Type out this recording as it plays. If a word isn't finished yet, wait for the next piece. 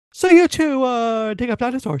So you two dig up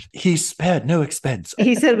dinosaurs. He spared no expense.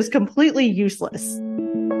 He said it was completely useless.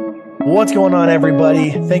 What's going on, everybody?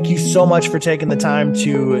 Thank you so much for taking the time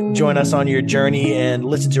to join us on your journey and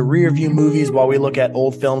listen to rear view movies while we look at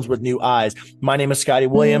old films with new eyes. My name is Scotty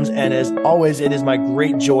Williams, and as always, it is my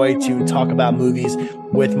great joy to talk about movies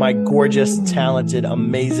with my gorgeous, talented,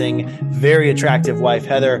 amazing, very attractive wife,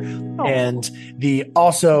 Heather, Oh, and the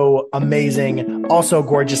also amazing, also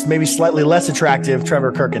gorgeous, maybe slightly less attractive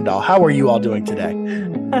Trevor Kirkendall. How are you all doing today?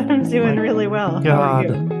 I'm doing My really well. How are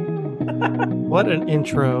God, you? what an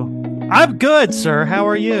intro. I'm good, sir. How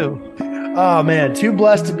are you? Oh man, too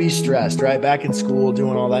blessed to be stressed, right? Back in school,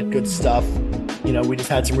 doing all that good stuff. You know, we just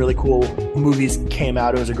had some really cool movies came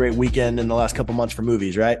out. It was a great weekend in the last couple months for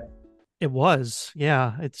movies, right? It was,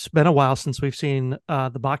 yeah. It's been a while since we've seen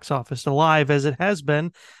the box office alive as it has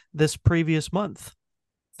been this previous month.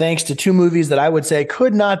 Thanks to two movies that I would say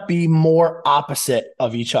could not be more opposite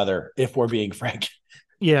of each other, if we're being frank.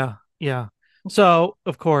 Yeah, yeah. So,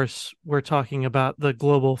 of course, we're talking about the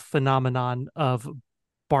global phenomenon of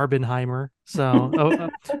Barbenheimer.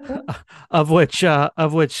 So, of which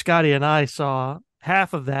Scotty and I saw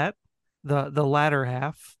half of that, the latter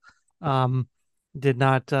half. Um, did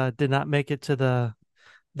not make it to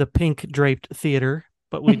the pink draped theater,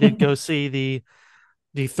 but we did go see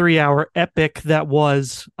the 3 hour epic that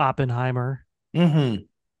was Oppenheimer, Mm-hmm.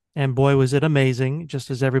 and boy was it amazing,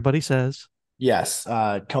 just as everybody says. Yes,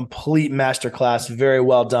 complete masterclass, very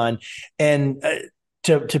well done. And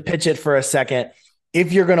to pitch it for a second,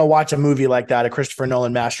 if you're going to watch a movie like that, a Christopher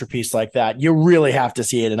Nolan masterpiece like that, you really have to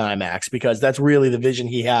see it in IMAX because that's really the vision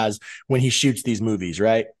he has when he shoots these movies,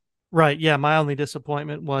 right? Right, yeah. My only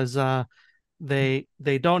disappointment was they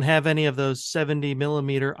don't have any of those 70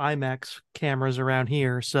 millimeter IMAX cameras around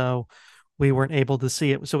here, so we weren't able to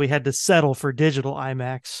see it. So we had to settle for digital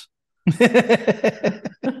IMAX.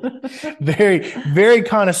 Very, very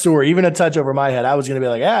connoisseur, even a touch over my head. I was going to be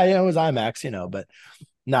like, yeah, it was IMAX, but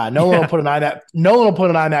nah, no one will Yeah, put an IMAX, no one will put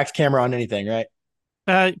an IMAX camera on anything, right?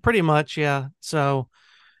 pretty much, yeah. So,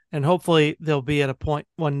 and hopefully they'll be at a point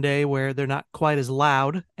one day where they're not quite as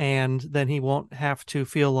loud, and then he won't have to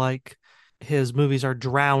feel like his movies are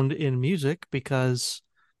drowned in music because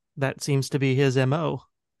that seems to be his MO.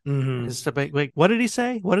 Mm-hmm. Is to make, like, what did he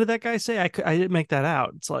say? What did that guy say? I didn't make that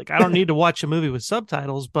out. It's like I don't need to watch a movie with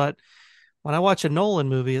subtitles, but when I watch a Nolan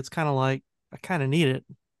movie, it's kind of like I kind of need it.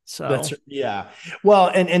 That's So yeah. Well,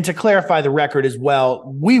 and to clarify the record as well,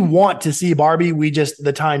 we want to see Barbie. We just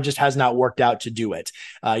the time just has not worked out to do it.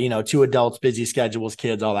 Two adults, busy schedules,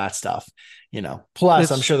 kids, all that stuff. Plus,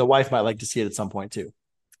 I'm it's sure the wife might like to see it at some point too.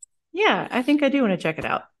 Yeah, I think I do want to check it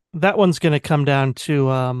out. that one's going to come down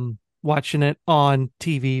to watching it on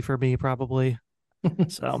TV for me probably.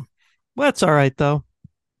 So well, that's all right though.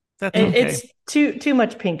 That's okay. It's too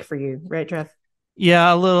much pink for you, right, Trev?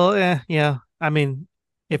 Yeah, a little. Yeah. I mean,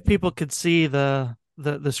 if people could see the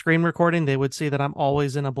screen recording, they would see that I'm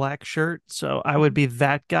always in a black shirt. So I would be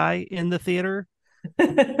that guy in the theater.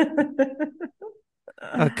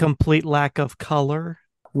 A complete lack of color.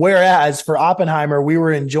 Whereas for Oppenheimer, we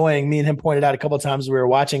were enjoying, me and him pointed out a couple of times as we were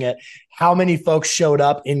watching it, how many folks showed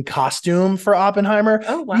up in costume for Oppenheimer,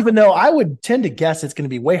 Oh wow. even though I would tend to guess it's going to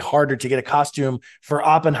be way harder to get a costume for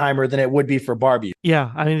Oppenheimer than it would be for Barbie. Yeah,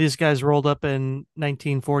 I mean these guys rolled up in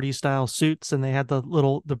 1940 style suits and they had the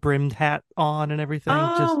brimmed hat on and everything.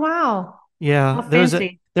 Oh Just wow. yeah, How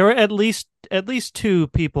fancy. there were at least two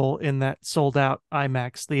people in that sold out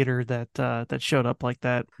IMAX theater that showed up like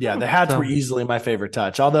that. Yeah, the hats were So easily my favorite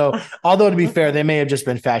touch. Although to be fair, they may have just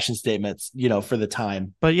been fashion statements, for the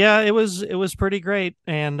time. but yeah, it was pretty great,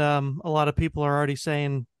 and a lot of people are already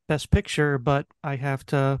saying best picture, but I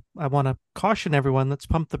want to caution everyone, let's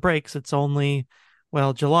pump the brakes. It's only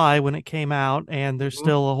July when it came out, and there's Mhm.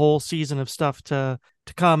 still a whole season of stuff to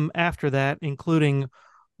come after that, including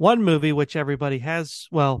one movie which everybody,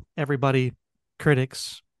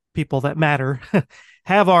 critics, people that matter,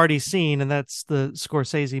 have already seen, and that's the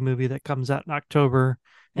Scorsese movie that comes out in October,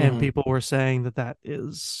 and Mhm. people were saying that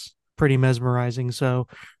is pretty mesmerizing. So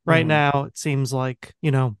right Mhm. now it seems like,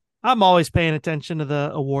 I'm always paying attention to the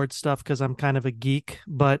award stuff because I'm kind of a geek.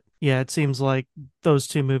 But yeah, it seems like those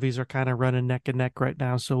two movies are kind of running neck and neck right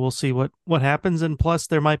now. So we'll see what happens. And plus,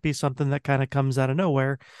 there might be something that kind of comes out of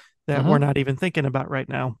nowhere that we're Mhm. not even thinking about right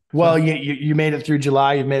now. Well, So you made it through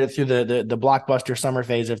July. You've made it through the blockbuster summer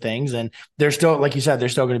phase of things, and there's still, like you said,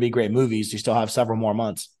 there's still going to be great movies. You still have several more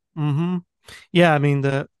months. hmm yeah, I mean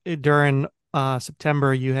the during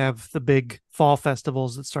September you have the big fall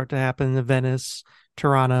festivals that start to happen in Venice,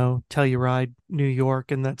 Toronto, Telluride, New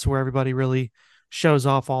York, and that's where everybody really shows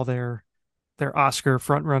off all their Oscar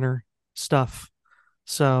frontrunner stuff.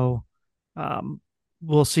 So um,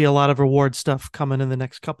 we'll see a lot of reward stuff coming in the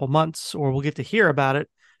next couple months, or we'll get to hear about it.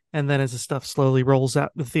 And then as the stuff slowly rolls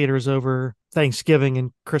out the theaters over Thanksgiving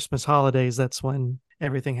and Christmas holidays, that's when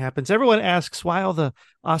everything happens. Everyone asks why all the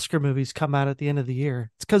Oscar movies come out at the end of the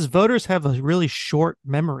year. It's because voters have a really short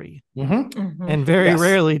memory, and very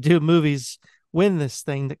rarely do movies win this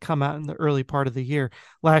thing that come out in the early part of the year.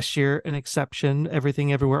 Last year, an exception,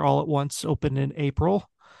 Everything Everywhere All at Once opened in April,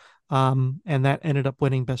 and that ended up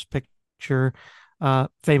winning Best Picture.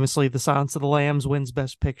 Famously, The Silence of the Lambs wins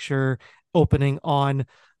Best Picture, opening on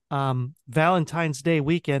Valentine's Day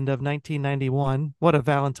weekend of 1991. What a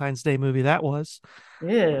Valentine's Day movie that was.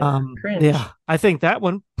 Yeah, cringe. Yeah, I think that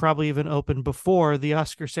one probably even opened before the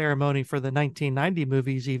Oscar ceremony for the 1990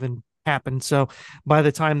 movies even happened. So by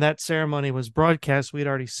the time that ceremony was broadcast, we'd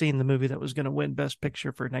already seen the movie that was going to win Best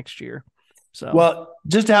Picture for next year. So, well,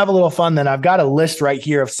 just to have a little fun, then I've got a list right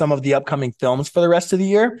here of some of the upcoming films for the rest of the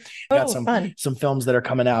year. Got some films that are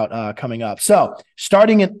coming out coming up. So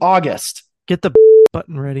starting in August, get the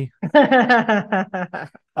button ready.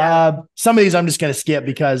 Some of these I'm just going to skip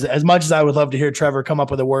because as much as I would love to hear Trevor come up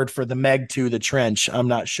with a word for the Meg 2, the trench, I'm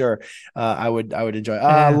not sure I would enjoy.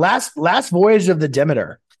 Last Voyage of the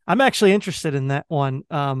Demeter. I'm actually interested in that one,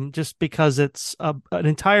 just because it's an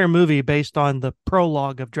entire movie based on the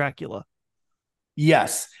prologue of Dracula.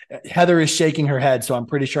 Yes, Heather is shaking her head, so I'm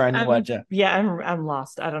pretty sure I know what. Yeah, I'm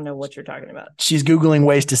lost. I don't know what you're talking about. She's Googling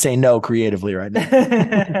ways to say no creatively right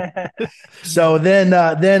now. So then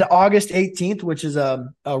August 18th, which is a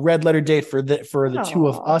red letter date for the two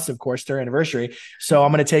of us, of course, their anniversary. So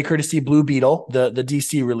I'm going to take her to see Blue Beetle, the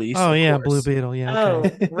DC release. Oh yeah, course. Blue Beetle. Yeah.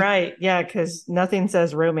 Okay. Oh right, yeah, because nothing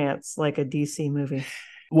says romance like a DC movie.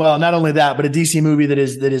 Well, not only that, but a DC movie that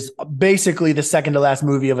is basically the second to last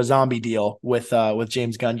movie of a zombie deal with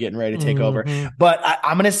James Gunn getting ready to take over. But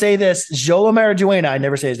I'm going to say this, Joel Mariduena, I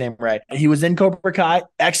never say his name right. He was in Cobra Kai.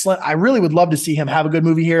 Excellent. I really would love to see him have a good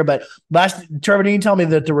movie here. But Trevor, can you tell me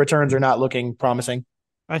that the returns are not looking promising?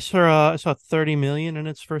 I saw 30 million in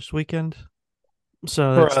its first weekend.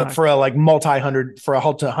 So for a like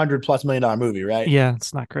 $100+ million movie, right? Yeah,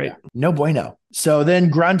 it's not great. Yeah. No bueno. So then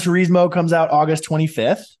Gran Turismo comes out August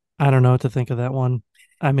 25th. I don't know what to think of that one.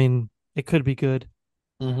 I mean, it could be good,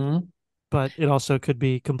 but it also could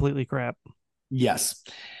be completely crap. Yes.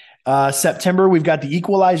 September, we've got The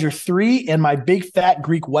Equalizer 3 and My Big Fat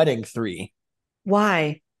Greek Wedding 3.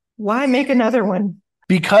 Why make another one?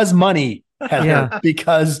 Because money. Yeah,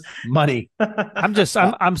 because money.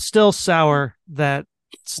 I'm still sour that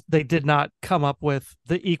they did not come up with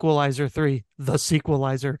The Equalizer 3, The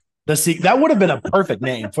Sequelizer. That would have been a perfect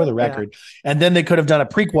name for the record. Yeah. And then they could have done a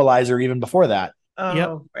prequelizer even before that.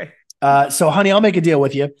 Oh, yep. So, honey, I'll make a deal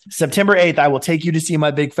with you. September 8th, I will take you to see My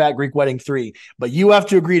Big Fat Greek Wedding 3, but you have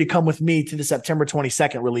to agree to come with me to the September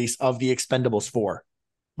 22nd release of The Expendables 4.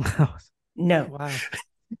 No. Wow.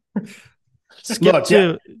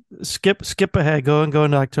 Skip ahead. Go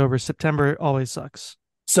into October. September always sucks.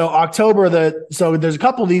 So October, there's a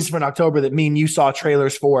couple of these from October that me and you saw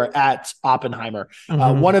trailers for at Oppenheimer.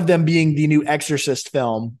 One of them being the new Exorcist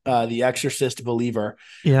film, The Exorcist Believer.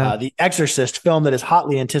 Yeah, The Exorcist film that is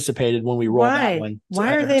hotly anticipated when we roll that one. So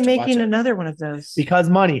why are they making another one of those? Because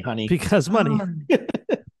money, honey. Because money.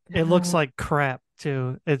 It looks like crap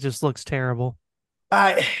too. It just looks terrible.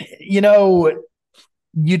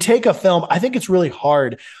 You take a film, I think it's really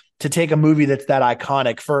hard to take a movie that's that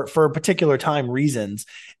iconic for particular time reasons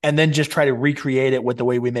and then just try to recreate it with the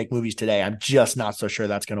way we make movies today. I'm just not so sure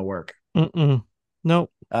that's going to work.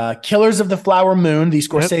 Nope. Killers of the Flower Moon, the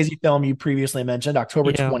Scorsese film you previously mentioned,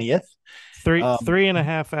 October 20th.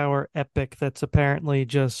 3.5 hour epic that's apparently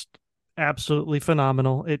just absolutely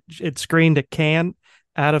phenomenal. It screened at Cannes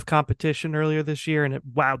out of competition earlier this year, and it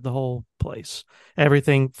wowed the whole place.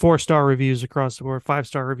 Everything 4-star reviews across the board,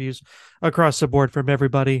 5-star reviews across the board from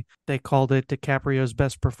everybody. They called it DiCaprio's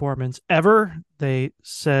best performance ever. They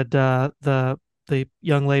said the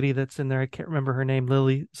young lady that's in there, I can't remember her name,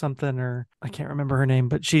 Lily something, or I can't remember her name,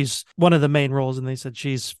 but she's one of the main roles, and they said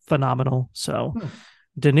she's phenomenal. So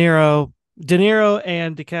De Niro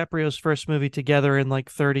and DiCaprio's first movie together in like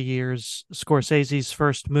 30 years, Scorsese's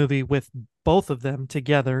first movie with both of them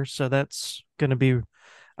together. So that's going to be,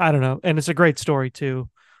 I don't know. And it's a great story too.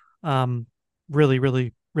 Really,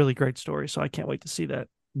 really, really great story. So I can't wait to see that.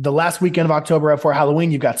 The last weekend of October before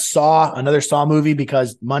Halloween, you've got Saw, another Saw movie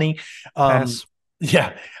because money. Pass.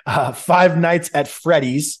 Yeah. Five Nights at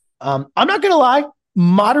Freddy's. I'm not going to lie.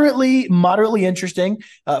 Moderately interesting.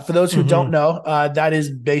 For those who don't Mm-hmm. know, that is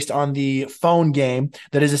based on the phone game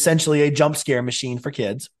that is essentially a jump scare machine for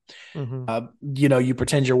kids. Mm-hmm. You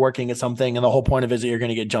pretend you're working at something, and the whole point of it is that you're going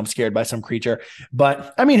to get jump scared by some creature.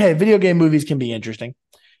 But I mean, hey, video game movies can be interesting.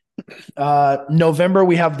 November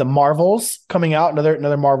we have the Marvels coming out,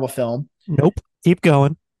 another Marvel film. Nope. Keep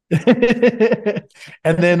going.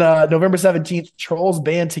 And then November 17th, Trolls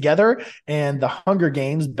Band Together and The Hunger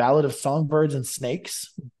Games, Ballad of Songbirds and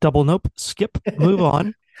Snakes. Double nope. Skip. Move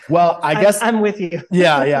on. Well, I guess I'm with you.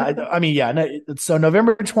 Yeah. I mean, yeah. No, so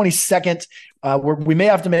November 22nd, we may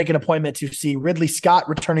have to make an appointment to see Ridley Scott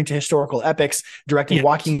returning to historical epics, directing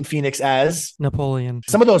Joaquin Phoenix as Napoleon.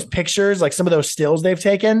 Some of those pictures, like some of those stills they've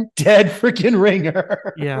taken, dead freaking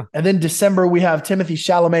ringer. Yeah. And then December, we have Timothy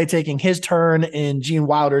Chalamet taking his turn in Gene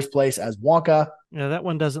Wilder's place as Wonka. Yeah, that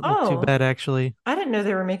one doesn't look too bad, actually. I didn't know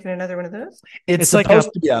they were making another one of those. It's supposed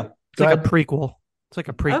to be a prequel. It's like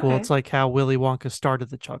a prequel. Okay. It's like how Willy Wonka started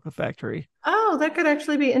the chocolate factory. Oh, that could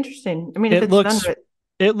actually be interesting. I mean, if it's done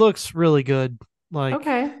it looks really good. Like,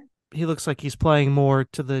 he looks like he's playing more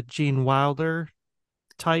to the Gene Wilder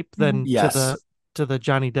type than to the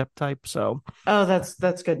Johnny Depp type. So,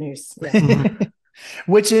 that's good news. Yeah.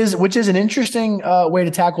 which is an interesting way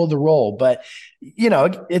to tackle the role, but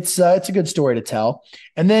it's a good story to tell.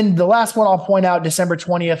 And then the last one I'll point out, December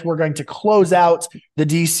 20th, we're going to close out the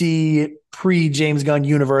DC pre-James Gunn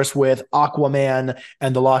universe with Aquaman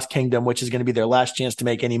and the Lost Kingdom, which is going to be their last chance to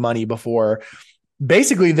make any money before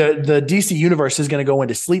basically the DC universe is going to go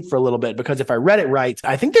into sleep for a little bit, because if I read it right,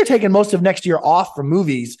 I think they're taking most of next year off from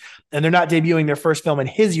movies, and they're not debuting their first film in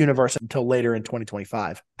his universe until later in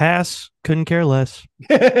 2025. Pass. Couldn't care less.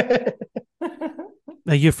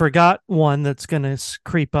 Now, you forgot one that's going to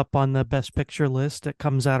creep up on the Best Picture list. It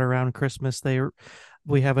comes out around Christmas.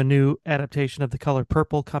 We have a new adaptation of The Color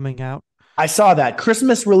Purple coming out. I saw that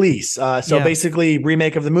Christmas release. Basically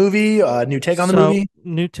remake of the movie, new take on the movie.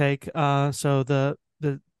 New take. So the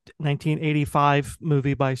 1985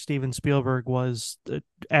 movie by Steven Spielberg was the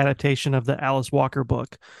adaptation of the Alice Walker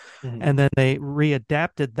book. Mm-hmm. And then they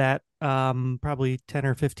readapted that probably 10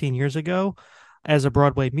 or 15 years ago as a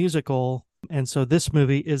Broadway musical. And so this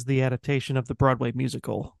movie is the adaptation of the Broadway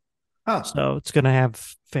musical. Huh. So it's going to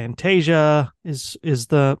have Fantasia is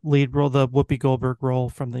the lead role, the Whoopi Goldberg role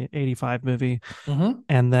from the 85 movie. Mm-hmm.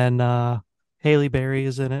 And then Halle Berry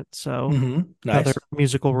is in it. So nice. Another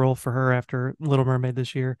musical role for her after Little Mermaid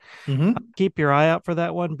this year. Mm-hmm. Keep your eye out for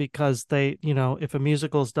that one, because they, if a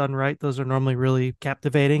musical is done right, those are normally really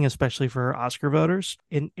captivating, especially for Oscar voters.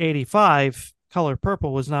 In 85, Color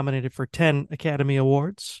Purple was nominated for 10 Academy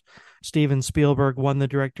Awards. Steven Spielberg won the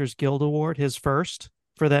Directors Guild Award, his first,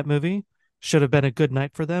 for that movie. Should have been a good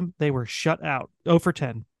night for them. They were shut out 0 for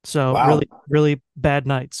 10. So really, really bad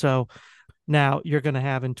night. So now you're going to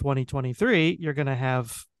have in 2023, you're going to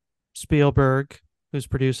have Spielberg, who's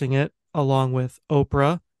producing it, along with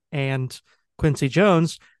Oprah and Quincy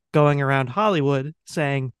Jones, going around Hollywood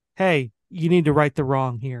saying, hey, you need to right the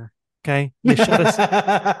wrong here. Okay. You shut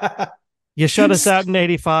us out in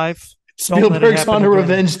 85. Spielberg's on a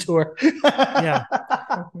revenge tour. Yeah.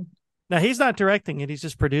 Now, he's not directing it. He's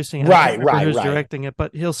just producing it. Right. Who's directing it,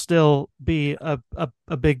 but he'll still be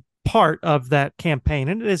a big part of that campaign.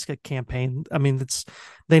 And it is a campaign. I mean,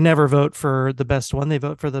 they never vote for the best one. They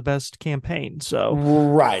vote for the best campaign. So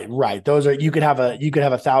right. Those are, you could have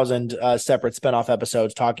 1,000 separate spinoff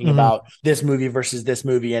episodes talking about this movie versus this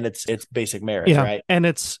movie and its basic merits, right? And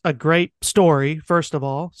it's a great story, first of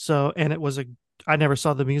all. So, and I never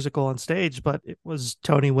saw the musical on stage, but it was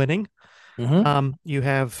Tony winning. Mm-hmm. You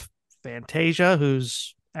have Fantasia,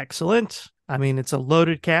 who's excellent. I mean, it's a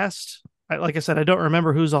loaded cast. Like I said, I don't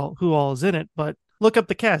remember who all is in it, but look up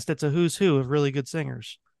the cast. It's a who's who of really good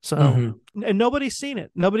singers. So, and nobody's seen it.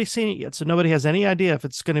 Nobody's seen it yet. So nobody has any idea if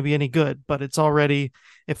it's going to be any good, but it's already,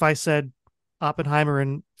 if I said Oppenheimer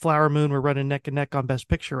and Flower Moon were running neck and neck on Best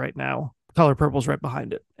Picture right now, Color Purple's right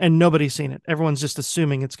behind it, and nobody's seen it. Everyone's just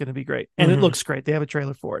assuming it's going to be great, and it looks great. They have a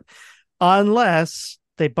trailer for it, unless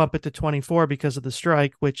they bump it to 24 because of the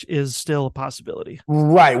strike, which is still a possibility.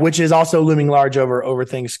 Right, which is also looming large over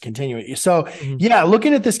things continuing. So,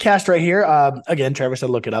 looking at this cast right here, again, Trevor said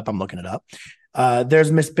look it up. I'm looking it up.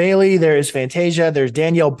 There's Miss Bailey. There is Fantasia. There's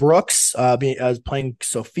Danielle Brooks playing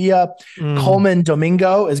Sophia. Coleman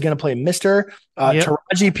Domingo is going to play Mr.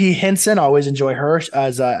 Taraji P. Henson. I always enjoy her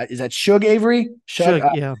as is that Shug Avery? Shug,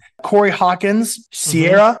 yeah. Corey Hawkins.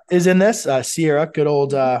 Sierra is in this. Sierra, good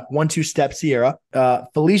old 1-2 step Sierra.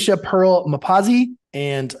 Felicia Pearl Mapazi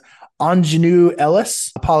and Anjanou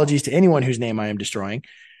Ellis. Apologies to anyone whose name I am destroying.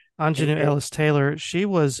 Anjanou Ellis Taylor, she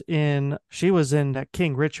was in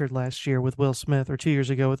King Richard last year with Will Smith, or 2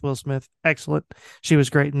 years ago with Will Smith. Excellent. She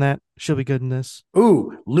was great in that. She'll be good in this.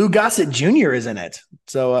 Ooh, Lou Gossett Jr. is in it.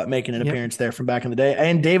 So making an appearance there from back in the day.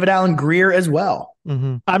 And David Allen Greer as well.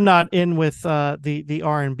 Mm-hmm. I'm not in with the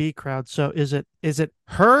R&B crowd. So is it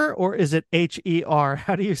her or is it HER?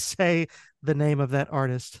 How do you say the name of that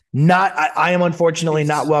artist? I am unfortunately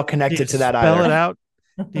not well connected to that either. Spell it out.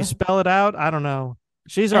 Do you spell it out? I don't know.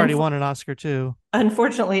 She's already won an Oscar too.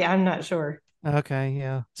 Unfortunately, I'm not sure. Okay,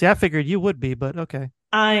 yeah. See, I figured you would be, but okay.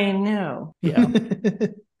 I know. Yeah.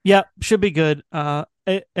 Yeah, should be good.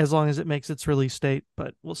 As long as it makes its release date,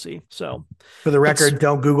 but we'll see. So, for the record,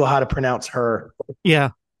 don't Google how to pronounce her. Yeah.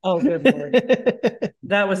 Oh, good Lord.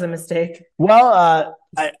 That was a mistake. Well,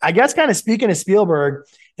 I guess kind of speaking of Spielberg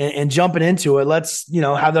and jumping into it, let's,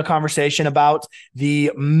 have the conversation about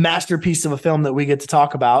the masterpiece of a film that we get to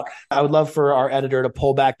talk about. I would love for our editor to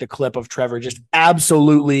pull back the clip of Trevor just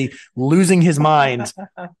absolutely losing his mind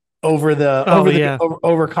over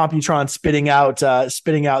Computron spitting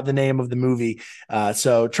out the name of the movie.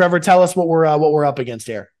 So Trevor, tell us what we're up against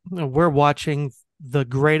here. We're watching the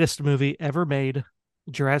greatest movie ever made,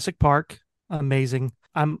 Jurassic Park. Amazing.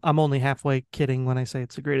 I'm only halfway kidding when I say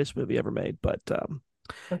it's the greatest movie ever made, but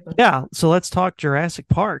yeah. So let's talk Jurassic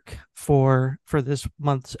Park for this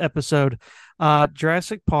month's episode.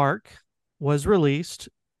 Jurassic Park was released.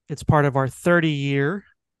 It's part of our 30-year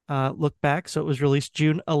look back. So it was released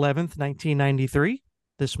June 11th, 1993.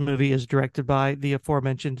 This movie is directed by the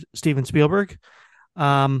aforementioned Steven Spielberg,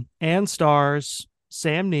 and stars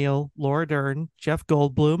Sam Neill, Laura Dern, Jeff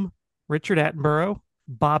Goldblum, Richard Attenborough,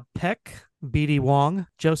 Bob Peck, B.D. Wong,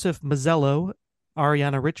 Joseph Mazzello,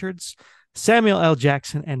 Ariana Richards, Samuel L.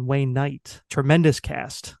 Jackson, and Wayne Knight. Tremendous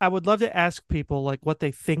cast. I would love to ask people like what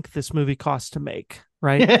they think this movie costs to make,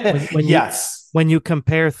 right? Yes. When you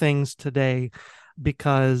compare things today,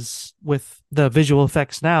 because with the visual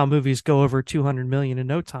effects now, movies go over 200 million in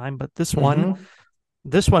no time, but this one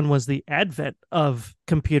was the advent of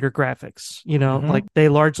computer graphics. Like they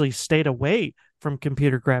largely stayed away from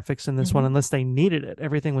computer graphics in this one unless they needed it.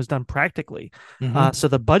 Everything was done practically. So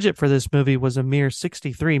the budget for this movie was a mere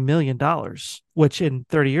 $63 million, which in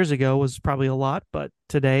 30 years ago was probably a lot, but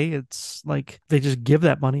today it's like they just give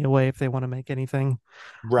that money away if they want to make anything.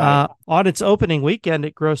 Right. On its opening weekend,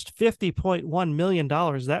 it grossed $50.1 million.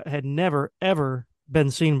 That had never, ever been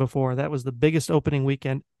seen before. That was the biggest opening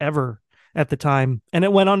weekend ever at the time, and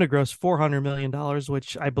it went on to gross $400 million,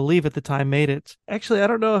 which I believe at the time made it. Actually, I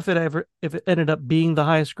don't know if it ended up being the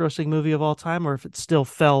highest grossing movie of all time, or if it still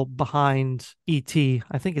fell behind E.T.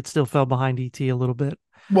 I think it still fell behind E.T. a little bit.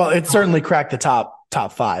 Well, it certainly cracked the top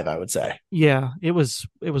five, I would say. Yeah, it was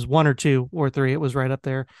one or two or three. It was right up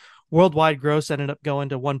there. Worldwide gross ended up going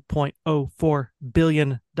to $1.04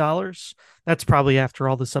 billion. That's probably after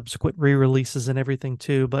all the subsequent re-releases and everything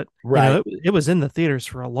too. But it was in the theaters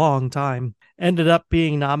for a long time. Ended up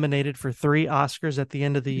being nominated for 3 Oscars at the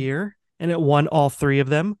end of the year, and it won all 3 of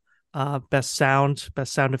them. Best sound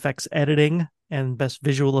effects editing, and best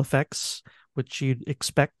visual effects, which you'd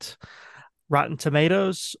expect. Rotten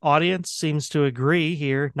Tomatoes audience seems to agree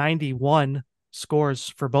here. 91 scores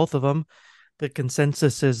for both of them. The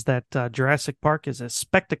consensus is that Jurassic Park is a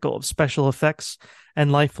spectacle of special effects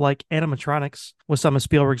and lifelike animatronics, with some of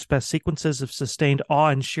Spielberg's best sequences of sustained awe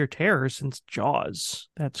and sheer terror since Jaws.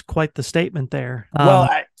 That's quite the statement there.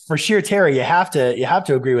 For sheer terror, you have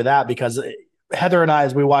to agree with that, because Heather and I,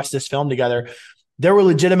 as we watched this film together, there were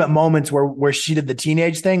legitimate moments where she did the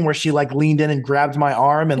teenage thing, where she like leaned in and grabbed my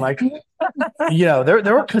arm and like, there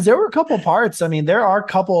were a couple parts. I mean, there are a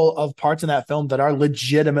couple of parts in that film that are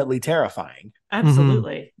legitimately terrifying.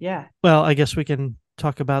 Absolutely. Yeah. Well, I guess we can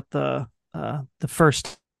talk about the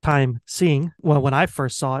first time seeing. Well, when I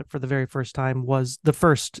first saw it for the very first time was the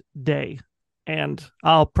first day. And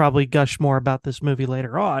I'll probably gush more about this movie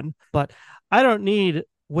later on, but I don't need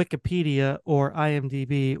Wikipedia or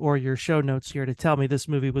IMDb or your show notes here to tell me this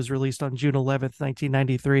movie was released on June 11th,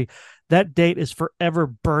 1993. That date is forever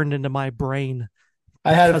burned into my brain.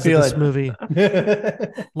 I had a feeling this movie.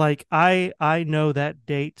 Like I know that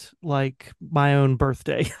date like my own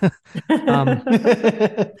birthday.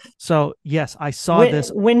 So yes, I saw this.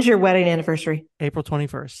 When's your wedding anniversary? April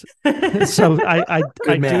 21st. So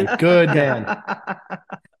Good man.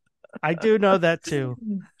 I do know that too.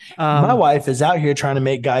 My wife is out here trying to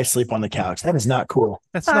make guys sleep on the couch. That is not cool.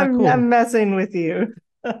 That's not cool. I'm messing with you.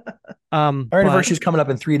 Our anniversary is coming up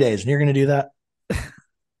in 3 days, and you're going to do that?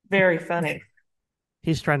 Very funny.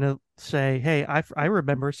 He's trying to say, "Hey, I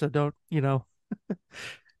remember, so don't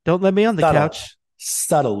let me on the couch."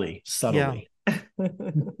 Subtly. Yeah.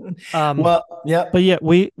 Well, yep. But yeah,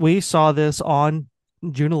 we saw this on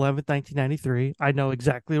June 11th, 1993. I know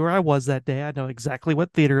exactly where I was that day. I know exactly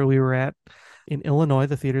what theater we were at in Illinois.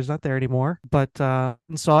 The theater's not there anymore, but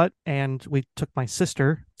saw it, and we took my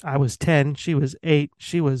sister. I was 10, she was 8.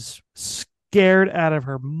 She was scared out of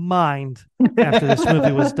her mind after this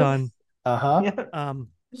movie was done. Uh-huh. Yeah.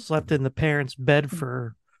 Slept in the parents' bed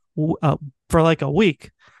for like a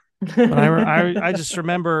week. But I just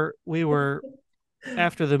remember we were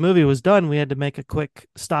after the movie was done, we had to make a quick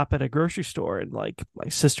stop at a grocery store, and like my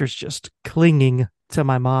sister's just clinging to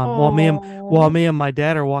my mom while Oh. me and my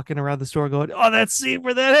dad are walking around the store going, "Oh, that scene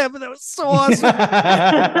where that happened, that was so awesome."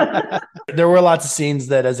 There were lots of scenes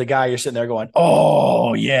that as a guy, you're sitting there going,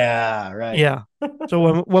 oh, yeah, right. Yeah.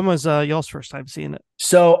 So when was y'all's first time seeing it?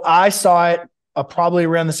 So I saw it probably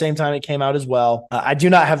around the same time it came out as well. I do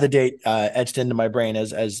not have the date etched into my brain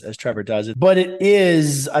as Trevor does it, but it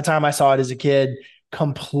is a time I saw it as a kid,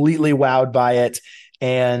 completely wowed by it.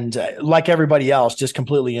 And like everybody else, just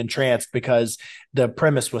completely entranced because the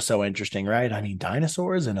premise was so interesting, right? I mean,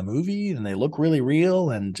 dinosaurs in a movie and they look really real.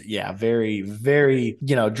 And yeah, very, very,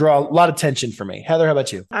 draw a lot of tension for me. Heather, how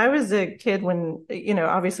about you? I was a kid when,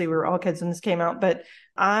 obviously we were all kids when this came out, but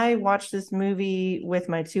I watched this movie with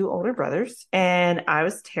my two older brothers and I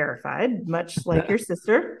was terrified, much like your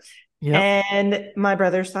sister. Yep. And my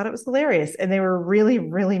brothers thought it was hilarious. And they were really,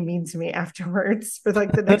 really mean to me afterwards for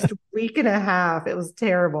like the next week and a half. It was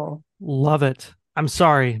terrible. Love it. I'm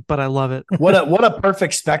sorry, but I love it. What a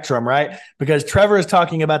perfect spectrum, right? Because Trevor is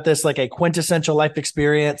talking about this like a quintessential life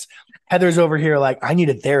experience. Heather's over here like, I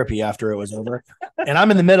needed therapy after it was over. And I'm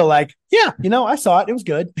in the middle like, yeah, I saw it. It was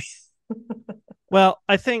good. Well,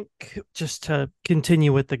 I think just to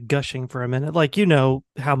continue with the gushing for a minute, like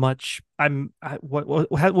how much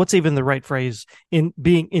what's even the right phrase in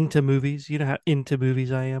being into movies. You know how into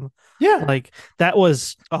movies I am. Yeah. Like that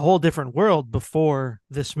was a whole different world before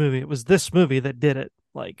this movie. It was this movie that did it.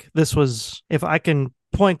 Like this was, if I can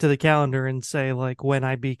point to the calendar and say like when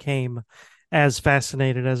I became as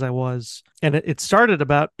fascinated as I was. And it started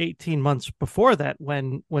about 18 months before that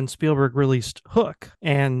when Spielberg released Hook,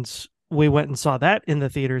 and we went and saw that in the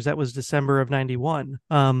theaters. That was December of 91.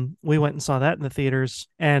 We went and saw that in the theaters,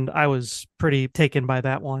 and I was pretty taken by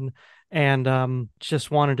that one. And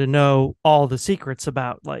just wanted to know all the secrets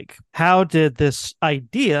about like how did this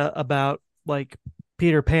idea about like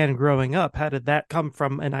Peter Pan growing up, how did that come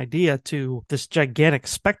from an idea to this gigantic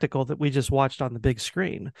spectacle that we just watched on the big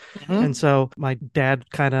screen? Mm-hmm. And so my dad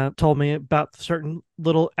kind of told me about certain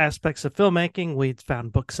little aspects of filmmaking. We'd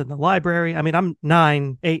found books in the library. I mean, I'm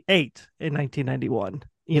 8 in 1991,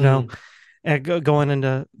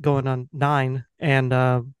 going on 9. And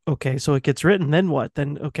okay, so it gets written, then what?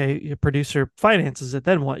 Then okay, your producer finances it,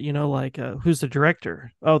 then what? Who's the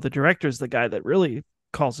director? Oh, the director's the guy that really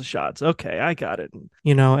calls the shots. Okay, I got it.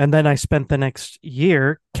 And then I spent the next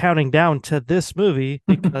year counting down to this movie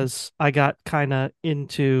because I got kind of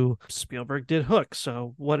into Spielberg did Hook.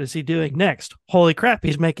 So what is he doing next? Holy crap,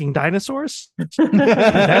 he's making dinosaurs?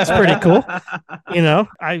 That's pretty cool.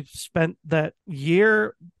 I spent that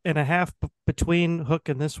year and a half between Hook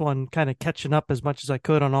and this one kind of catching up as much as I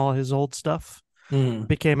could on all his old stuff.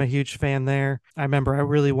 Became a huge fan there. I remember I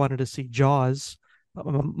really wanted to see Jaws.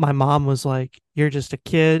 My mom was like, "You're just a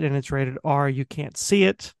kid and it's rated R. You can't see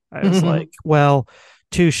it." I was like, "Well,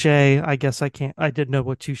 touche. I guess I can't." I didn't know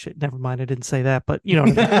what touche. Never mind. I didn't say that, but you know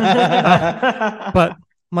what I mean. But I'm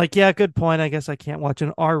like, yeah, good point. I guess I can't watch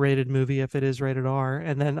an R-rated movie if it is rated R.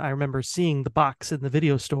 And then I remember seeing the box in the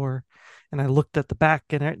video store, and I looked at the back,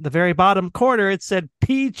 and at the very bottom corner it said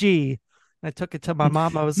PG. And I took it to my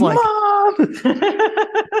mom. I was like, "Mom,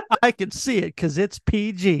 I can see it because it's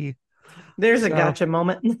PG." There's a gotcha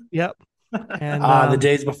moment. Yep. And the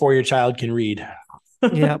days before your child can read.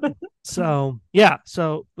 Yep. So yeah.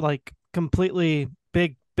 So like completely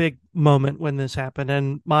big moment when this happened.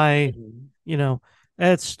 And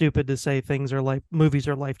it's stupid to say movies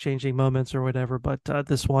are life-changing moments or whatever, but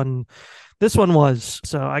this one was.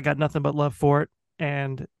 So I got nothing but love for it.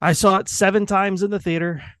 And I saw it 7 times in the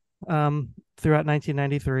theater throughout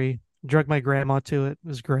 1993. Drug my grandma to it. It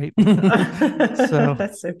was great. So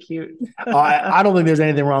that's so cute. I don't think there's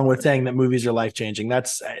anything wrong with saying that movies are life-changing.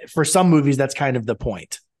 That's for some movies, that's kind of the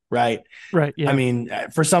point, right? Right. Yeah. I mean,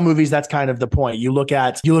 for some movies, that's kind of the point. You look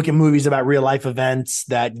at movies about real life events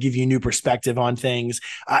that give you new perspective on things.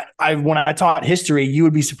 When I taught history, you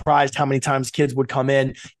would be surprised how many times kids would come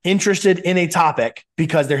in interested in a topic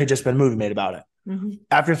because there had just been a movie made about it. Mm-hmm.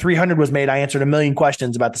 After 300 was made, I answered a million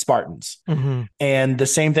questions about the Spartans. Mm-hmm. And the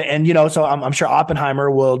same thing. And, you know, so I'm sure Oppenheimer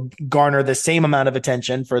will garner the same amount of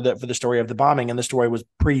attention for the story of the bombing. And the story was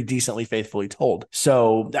pretty decently faithfully told.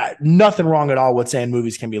 So nothing wrong at all with saying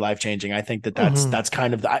movies can be life-changing. I think that's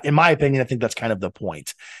kind of in my opinion, I think that's kind of the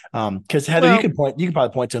point. Cause Heather, you can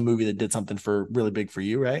probably point to a movie that did something for really big for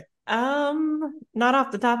you, right? Not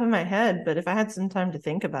off the top of my head, but if I had some time to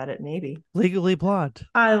think about it, maybe. Legally Blonde.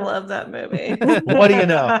 I love that movie. What do you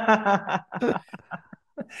know?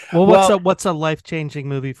 Well, what's a life-changing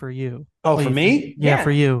movie for you? Oh, for me? Yeah,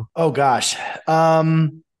 for you. Oh gosh.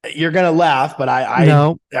 You're gonna laugh, but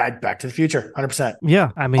No. I Back to the Future, 100%.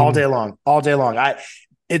 Yeah, I mean, all day long.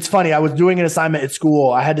 It's funny. I was doing an assignment at school.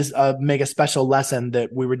 I had to make a special lesson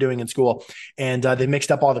that we were doing in school, and they mixed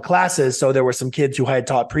up all the classes. So there were some kids who I had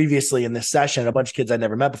taught previously in this session, a bunch of kids I'd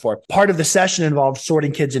never met before. Part of the session involved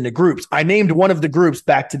sorting kids into groups. I named one of the groups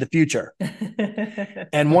Back to the Future.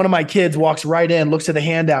 And one of my kids walks right in, looks at the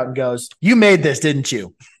handout and goes, "You made this, didn't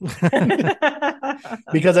you?"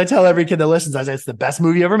 Because I tell every kid that listens, I say, it's the best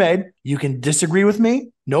movie ever made. You can disagree with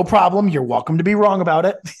me. No problem. You're welcome to be wrong about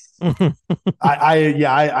it.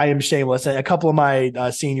 I am shameless. A couple of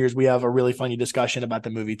my seniors, we have a really funny discussion about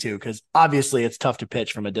the movie too, because obviously it's tough to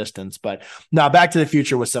pitch from a distance. But no, Back to the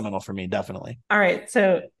Future was seminal for me, definitely. All right.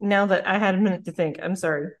 So now that I had a minute to think, I'm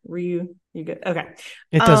sorry. Were you good? Okay.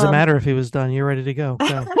 It doesn't matter if he was done. You're ready to go.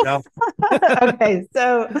 No. Okay.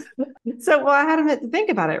 So well, I had a minute to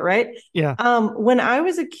think about it, right? Yeah. When I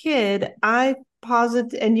was a kid, I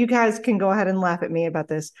and you guys can go ahead and laugh at me about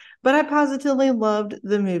this, but I positively loved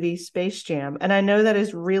the movie Space Jam. And I know that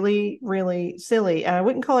is really, really silly. And I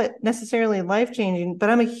wouldn't call it necessarily life-changing, but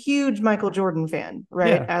I'm a huge Michael Jordan fan,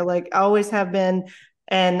 right? Yeah. I always have been.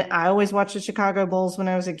 And I always watched the Chicago Bulls when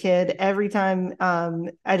I was a kid. Every time,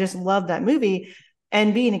 I just loved that movie.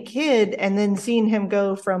 And being a kid and then seeing him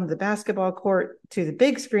go from the basketball court to the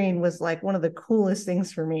big screen was like one of the coolest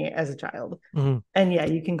things for me as a child. Mm-hmm. And yeah,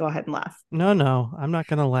 you can go ahead and laugh. No, I'm not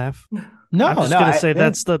going to laugh. No, I'm just going to say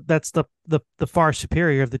that's the far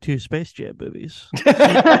superior of the two Space Jam movies.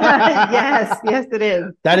 Yes, it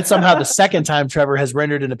is. That is somehow the second time Trevor has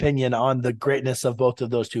rendered an opinion on the greatness of both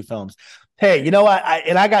of those two films. Hey, you know what?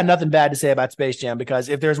 I got nothing bad to say about Space Jam, because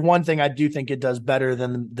if there's one thing I do think it does better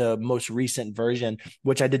than the most recent version,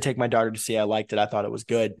 which I did take my daughter to see, I liked it. I thought it was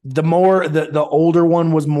good. The older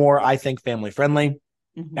one was more, I think, family friendly.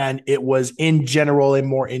 Mm-hmm. And it was in general a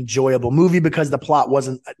more enjoyable movie because the plot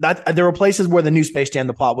wasn't that. There were places where the new Space Jam,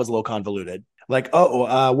 the plot was a little convoluted. Like,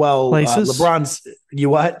 LeBron's, you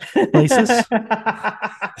what? Places?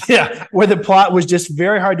 Yeah, where the plot was just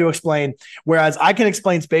very hard to explain. Whereas I can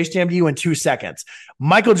explain Space Jam to you in 2 seconds.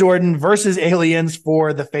 Michael Jordan versus aliens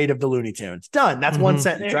for the fate of the Looney Tunes. Done. That's one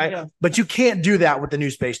sentence, right? But you can't do that with the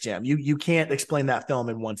new Space Jam. You can't explain that film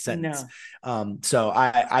in one sentence. No. So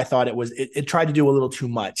I thought it tried to do a little too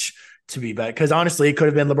much to be better, because honestly, it could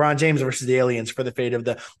have been LeBron James versus the aliens for the fate of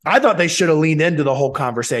the. I thought they should have leaned into the whole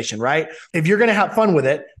conversation, right? If you're going to have fun with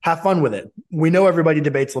it, have fun with it. We know everybody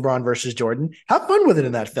debates LeBron versus Jordan. Have fun with it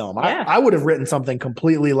in that film. Yeah. I would have written something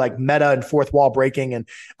completely like meta and fourth wall breaking, and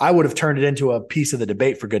I would have turned it into a piece of the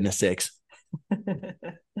debate, for goodness sakes.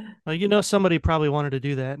 Well, you know, somebody probably wanted to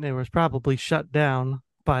do that, and it was probably shut down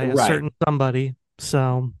by a certain somebody.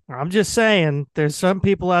 So I'm just saying, there's some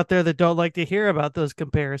people out there that don't like to hear about those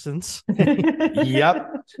comparisons. Yep.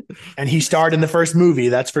 And he starred in the first movie,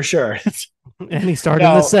 that's for sure. And he starred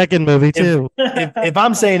in the second movie too. If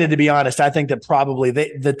I'm saying it, to be honest, I think that probably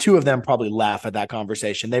the two of them probably laugh at that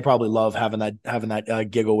conversation. They probably love having that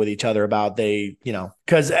giggle with each other about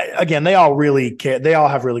because again, they all really care. They all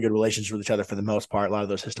have really good relations with each other for the most part. A lot of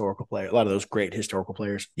those great historical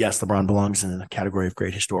players. Yes, LeBron belongs in the category of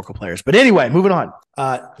great historical players. But anyway, moving on.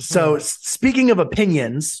 So speaking of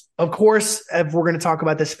opinions, of course, if we're going to talk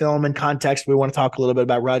about this film in context, we want to talk a little bit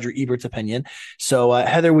about Roger Ebert's opinion. So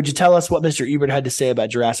Heather, would you tell us what Mr. Ebert had to say about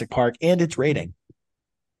Jurassic Park and its rating?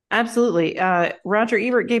 Absolutely. Roger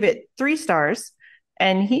Ebert gave it 3 stars.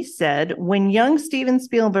 And he said, when young Steven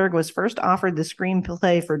Spielberg was first offered the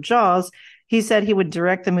screenplay for Jaws, he said he would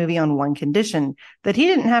direct the movie on one condition, that he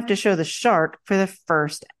didn't have to show the shark for the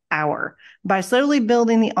first hour. By slowly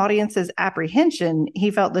building the audience's apprehension, he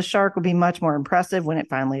felt the shark would be much more impressive when it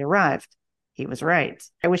finally arrived. He was right.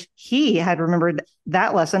 I wish he had remembered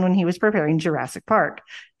that lesson when he was preparing Jurassic Park.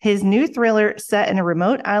 His new thriller set in a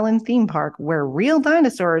remote island theme park where real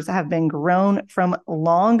dinosaurs have been grown from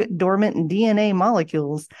long dormant DNA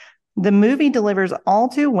molecules The movie delivers all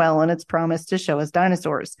too well on its promise to show us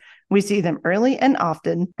dinosaurs. We see them early and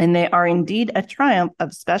often, and they are indeed a triumph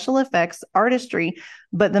of special effects artistry,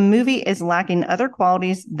 but the movie is lacking other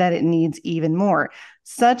qualities that it needs even more,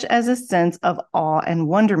 such as a sense of awe and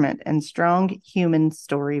wonderment and strong human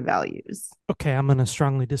story values. Okay, I'm going to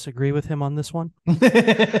strongly disagree with him on this one.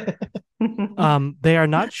 They are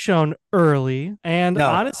not shown early, and No.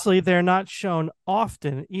 honestly, they're not shown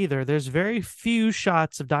often either. There's very few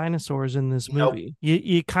shots of dinosaurs in this movie. Nope.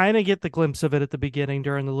 You kind of get the glimpse of it at the beginning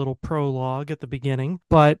during the little prologue at the beginning,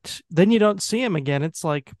 but then you don't see him again. It's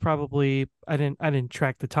like probably I didn't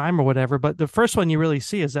track the time or whatever, but the first one you really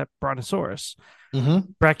see is that Brontosaurus,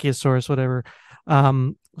 Brachiosaurus, whatever.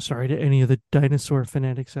 Sorry to any of the dinosaur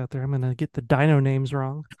fanatics out there. I'm gonna get the dino names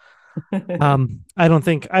wrong. I don't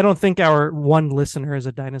think our one listener is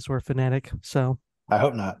a dinosaur fanatic, so I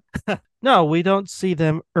hope not. no, we don't see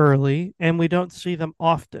them early and we don't see them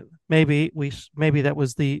often. Maybe that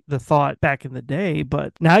was the thought back in the day,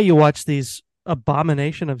 but now you watch these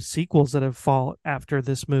abomination of sequels that have followed after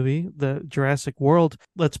this movie, the Jurassic World.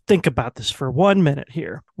 Let's think about this for 1 minute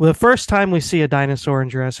here. Well, the first time we see a dinosaur in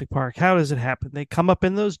Jurassic Park, how does it happen? They come up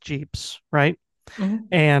in those Jeeps, right?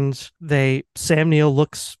 And Sam Neill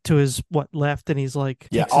looks to his left, and he's like,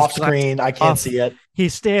 off screen. I can't see it. He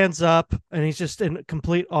stands up and he's just in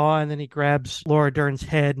complete awe, and then he grabs Laura Dern's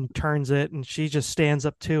head and turns it, and she just stands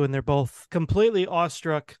up too, and they're both completely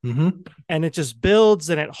awestruck. And it just builds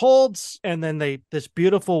and it holds, and then this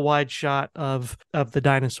beautiful wide shot of the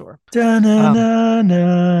dinosaur.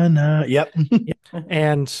 Yep.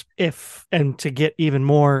 And to get even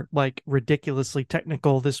more like ridiculously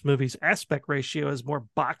technical, this movie's aspect ratio is more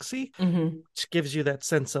boxy, which gives you that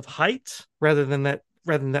sense of height rather than that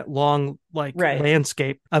long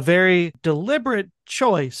landscape. A very deliberate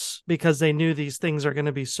choice, because they knew these things are going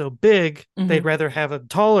to be so big. They'd rather have a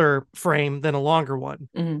taller frame than a longer one.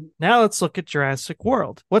 Now let's look at Jurassic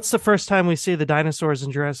World. What's the first time we see the dinosaurs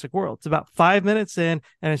in Jurassic World? It's about 5 minutes in,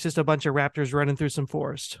 and it's just a bunch of raptors running through some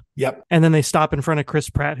forest. Yep. And then they stop in front of Chris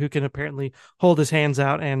Pratt, who can apparently hold his hands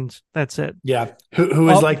out, and that's it. Yeah. Who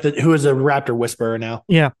is who is a raptor whisperer now?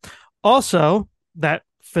 Yeah. Also, that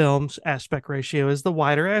film's aspect ratio is the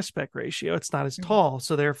wider aspect ratio. It's not as tall,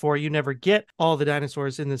 so therefore you never get all the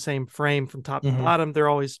dinosaurs in the same frame from top to bottom. They're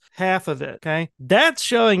always half of it. Okay, that's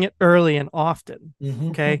showing it early and often.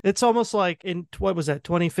 Okay, it's almost like in what was that,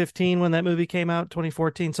 2015 when that movie came out,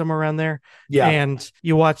 2014, somewhere around there. Yeah, and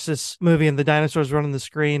you watch this movie and the dinosaurs run on the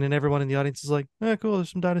screen, and everyone in the audience is like, "Oh, cool,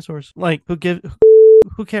 there's some dinosaurs." Like,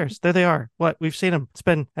 who cares? There they are. What? We've seen them.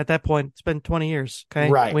 At that point, it's been 20 years. Okay.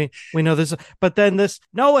 Right. We know this, but then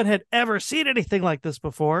no one had ever seen anything like this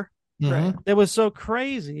before. Right. It was so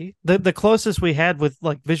crazy. The closest we had with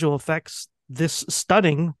like visual effects this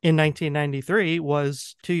stunning in 1993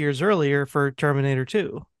 was 2 years earlier for Terminator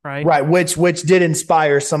 2. Right. Which did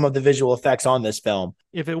inspire some of the visual effects on this film.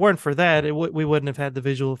 If it weren't for that, we wouldn't have had the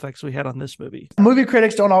visual effects we had on this movie. Movie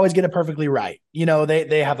critics don't always get it perfectly right. You know,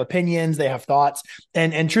 they have opinions, they have thoughts.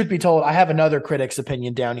 And truth be told, I have another critic's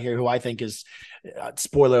opinion down here who I think is,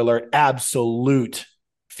 spoiler alert, absolute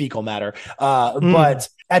fecal matter. But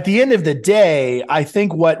at the end of the day, I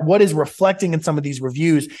think what is reflecting in some of these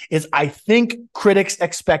reviews is I think critics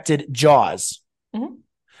expected Jaws.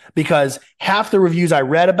 Because half the reviews I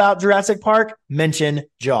read about Jurassic Park mention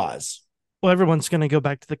Jaws. Well, everyone's going to go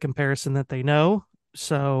back to the comparison that they know.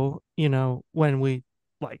 So, when we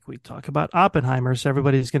talk about Oppenheimer, so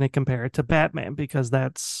everybody's going to compare it to Batman because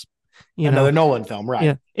that's, another Nolan film, right?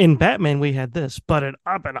 Yeah. In Batman, we had this, but in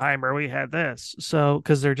Oppenheimer, we had this. So,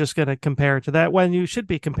 because they're just going to compare it to that when you should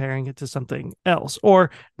be comparing it to something else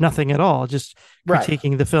or nothing at all, just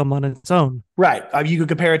critiquing the film on its own. Right. You could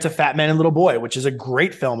compare it to Fat Man and Little Boy, which is a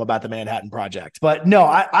great film about the Manhattan Project. But no,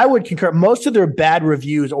 I would concur. Most of their bad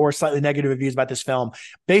reviews or slightly negative reviews about this film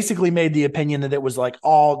basically made the opinion that it was like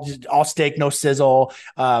all steak, no sizzle.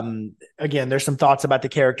 Again, there's some thoughts about the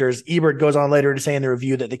characters. Ebert goes on later to say in the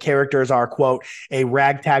review that the characters are, quote, a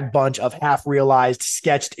ragtag bunch of half-realized,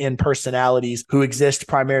 sketched-in personalities who exist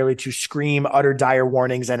primarily to scream, utter dire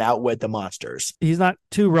warnings, and outwit the monsters. He's not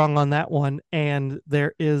too wrong on that one. And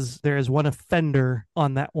there is one offender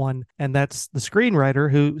on that one, and that's the screenwriter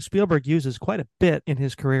who Spielberg uses quite a bit in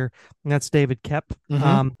his career, and that's David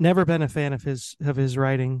Koepp. Never been a fan of his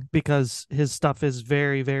writing because his stuff is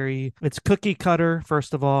very, very, it's cookie cutter,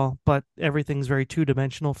 first of all, but everything's very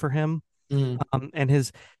two-dimensional for him. Mm. And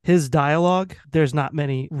his dialogue, there's not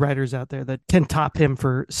many writers out there that can top him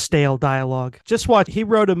for stale dialogue. Just watch. He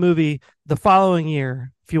wrote a movie the following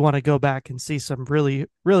year. If you want to go back and see some really,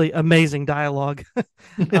 really amazing dialogue.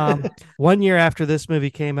 1 year after this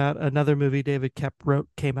movie came out, another movie David Koepp wrote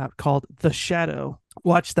came out called The Shadow.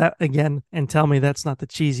 Watch that again and tell me that's not the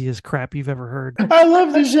cheesiest crap you've ever heard. I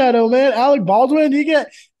love The Shadow, man. Alec Baldwin, he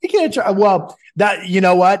can't try. Well, that, you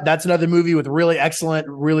know what? That's another movie with really excellent,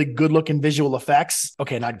 really good looking visual effects.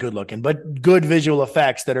 Okay, not good looking, but good visual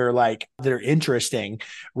effects that are interesting,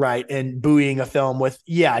 right? And buoying a film with,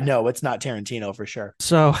 no, it's not Tarantino for sure.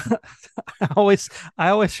 So I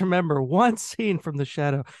always remember one scene from The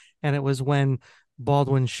Shadow, and it was when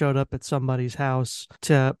Baldwin showed up at somebody's house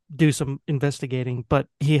to do some investigating, but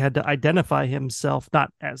he had to identify himself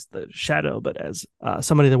not as the Shadow, but as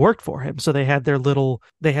somebody that worked for him. So they had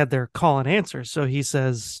their call and answer. So he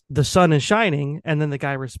says, "The sun is shining," and then the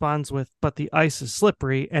guy responds with, "But the ice is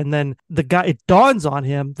slippery." And then it dawns on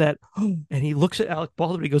him that, and he looks at Alec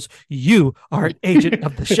Baldwin. He goes, "You are an agent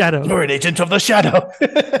of the Shadow." You're an agent of the Shadow.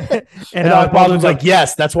 and Alec Baldwin's like,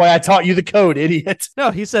 "Yes, that's why I taught you the code, idiot."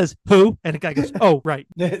 No, he says, "Who?" And the guy goes, "Oh, right."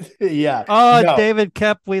 Yeah. Oh, no. David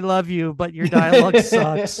Koepp, we love you, but your dialogue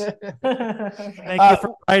sucks. Thank you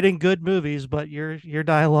for writing good movies, but your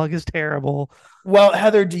dialogue is terrible. Well,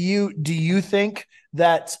 Heather, do you think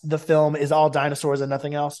that the film is all dinosaurs and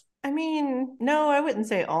nothing else? I mean, no, I wouldn't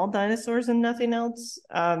say all dinosaurs and nothing else.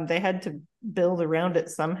 They had to build around it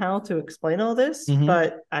somehow to explain all this,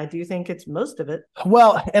 but I do think it's most of it.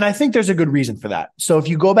 Well, and I think there's a good reason for that. So if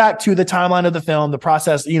you go back to the timeline of the film, the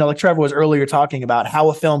process, like Trevor was earlier talking about how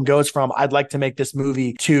a film goes from, I'd like to make this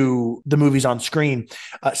movie, to the movies on screen.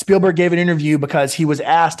 Spielberg gave an interview because he was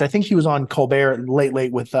asked, I think he was on Colbert,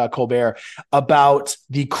 late with Colbert, about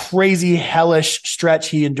the crazy hellish stretch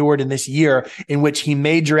he endured in this year in which he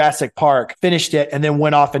made Jurassic Park, finished it, and then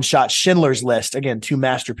went off and shot Schindler's List. Again, two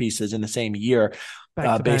masterpieces in the same year.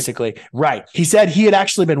 Basically. Right. He said he had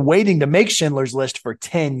actually been waiting to make Schindler's List for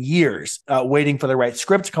 10 years, waiting for the right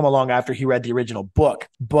script to come along after he read the original book.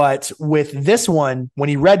 But with this one, when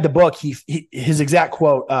he read the book, his exact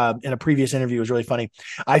quote in a previous interview was really funny.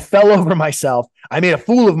 "I fell over myself. I made a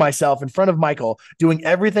fool of myself in front of Michael, doing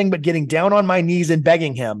everything but getting down on my knees and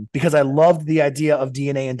begging him, because I loved the idea of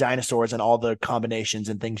DNA and dinosaurs and all the combinations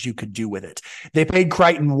and things you could do with it. They paid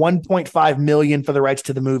Crichton $1.5 million for the rights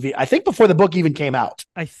to the movie, I think before the book even came out.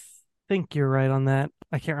 I think you're right on that.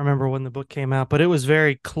 I can't remember when the book came out, but it was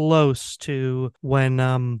very close to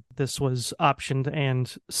when this was optioned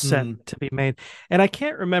and set to be made. And I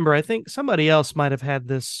can't remember. I think somebody else might have had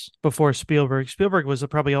this before Spielberg. Spielberg was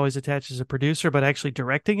probably always attached as a producer, but actually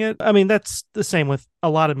directing it. I mean, that's the same with a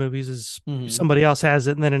lot of movies is somebody else has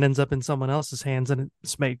it and then it ends up in someone else's hands and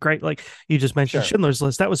it's made great. Like you just mentioned Schindler's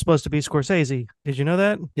List. That was supposed to be Scorsese. Did you know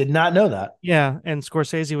that? Did not know that. Yeah. And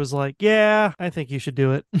Scorsese was like, "Yeah, I think you should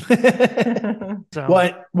do it." So.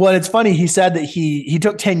 Well, it's funny. He said that he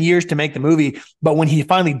took 10 years to make the movie, but when he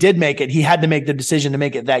finally did make it, he had to make the decision to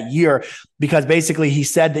make it that year because basically he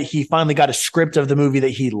said that he finally got a script of the movie that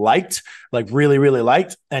he liked, like really, really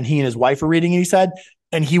liked. And he and his wife were reading it, he said,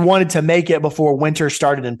 and he wanted to make it before winter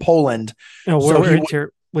started in Poland.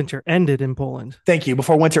 Winter ended in Poland. Thank you.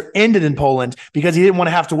 Before winter ended in Poland, because he didn't want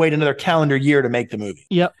to have to wait another calendar year to make the movie.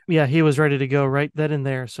 Yep. Yeah, he was ready to go right then and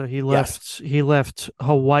there. So he left. Yes. He left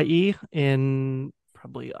Hawaii in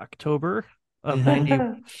probably October of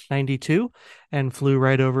 92 and flew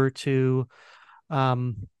right over to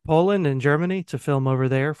Poland and Germany to film over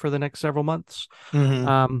there for the next several months.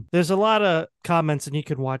 There's a lot of comments, and you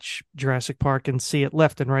can watch Jurassic Park and see it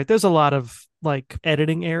left and right. There's a lot of like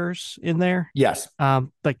editing errors in there. Yes.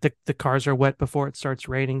 Like the cars are wet before it starts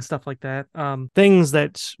raining, stuff like that. Things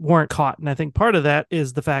that weren't caught. And I think part of that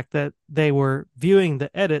is the fact that they were viewing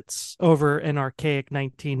the edits over an archaic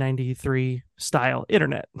 1993 style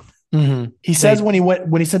internet. He says when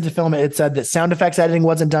he sent to film it, it said that sound effects editing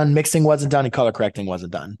wasn't done, mixing wasn't done, and color correcting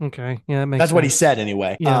wasn't done. Okay, yeah, that makes that's sense. What he said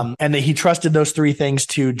anyway. Yeah. And that he trusted those three things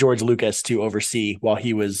to George Lucas to oversee while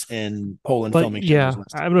he was in Poland filming. Yeah,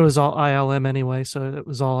 I mean, it was all ILM anyway, so it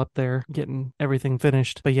was all up there getting everything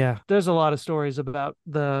finished. But yeah, there's a lot of stories about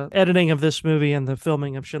the editing of this movie and the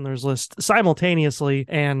filming of Schindler's List simultaneously,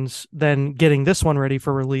 and then getting this one ready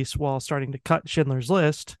for release while starting to cut Schindler's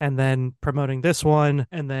List, and then promoting this one,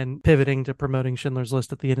 and then pivoting to promoting Schindler's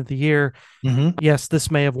List at the end of the year. Yes,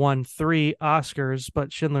 this may have won 3 Oscars,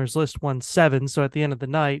 but Schindler's List won 7. So at the end of the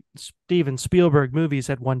night, Steven Spielberg movies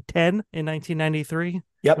had won 10 in 1993.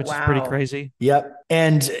 Yep. Which is pretty crazy. Yep.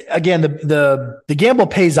 And again, the gamble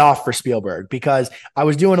pays off for Spielberg, because I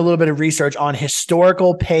was doing a little bit of research on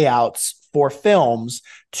historical payouts for films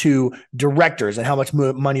to directors and how much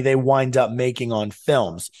money they wind up making on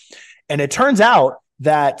films. And it turns out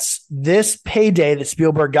that this payday that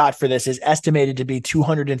Spielberg got for this is estimated to be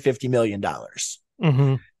 $250 million.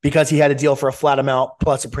 Mm-hmm. Because he had a deal for a flat amount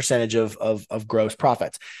plus a percentage of gross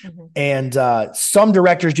profits. Mm-hmm. And some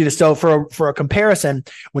directors do this. So for a comparison,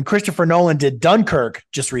 when Christopher Nolan did Dunkirk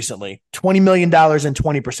just recently, $20 million and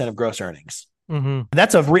 20% of gross earnings. Mm-hmm.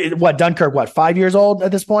 That's Dunkirk, 5 years old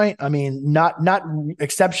at this point? I mean, not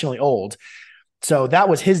exceptionally old. So that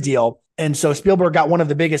was his deal. And so Spielberg got one of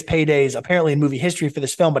the biggest paydays apparently in movie history for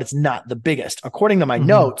this film, but it's not the biggest. According to my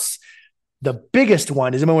notes, the biggest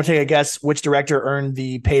one, does anyone want to take a guess which director earned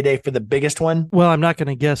the payday for the biggest one? Well, I'm not going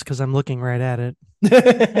to guess because I'm looking right at it.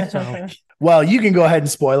 So. Well, you can go ahead and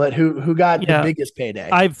spoil it. Who got the biggest payday?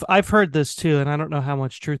 I've heard this too, and I don't know how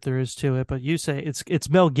much truth there is to it, but you say it's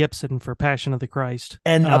Mel Gibson for Passion of the Christ.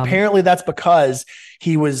 And apparently that's because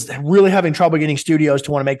he was really having trouble getting studios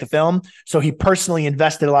to want to make the film. So he personally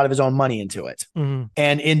invested a lot of his own money into it. Mm-hmm.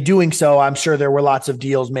 And in doing so, I'm sure there were lots of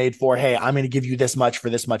deals made for, hey, I'm going to give you this much for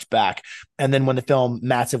this much back. And then when the film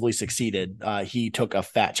massively succeeded, he took a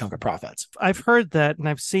fat chunk of profits. I've heard that, and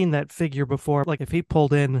I've seen that figure before. Like if he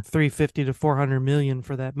pulled in 350 to 400 million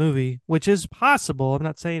for that movie, which is possible. I'm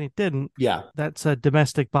not saying it didn't. Yeah. That's a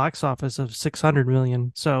domestic box office of 600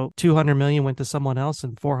 million. So 200 million went to someone else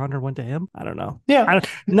and 400 went to him. I don't know. Yeah. I'm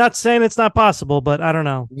not saying it's not possible, but I don't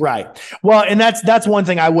know. Right. Well, and that's one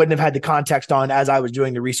thing I wouldn't have had the context on as I was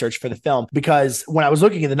doing the research for the film, because when I was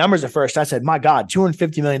looking at the numbers at first, I said, my God,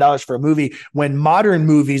 $250 million for a movie, when modern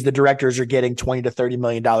movies, the directors are getting $20 to $30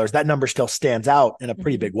 million. That number still stands out in a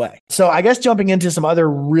pretty big way. So I guess jumping into some other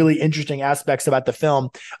really interesting aspects about the film,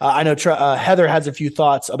 I know Heather has a few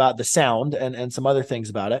thoughts about the sound and some other things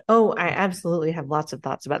about it. Oh, I absolutely have lots of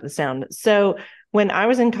thoughts about the sound. So when I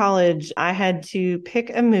was in college, I had to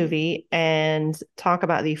pick a movie and talk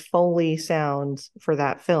about the Foley sound for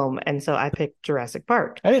that film. And so I picked Jurassic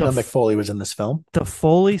Park. I didn't know McFoley was in this film. The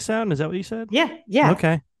Foley sound? Is that what you said? Yeah. Yeah.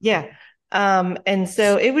 Okay. Yeah. And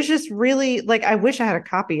so it was just really like, I wish I had a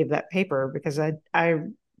copy of that paper because I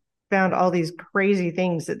found all these crazy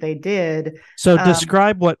things that they did. So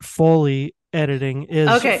describe what Foley editing is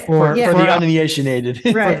for the uninitiated,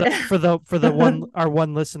 right? for the our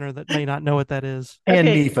one listener that may not know what that is, and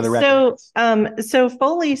me for the record. So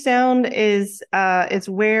Foley sound is it's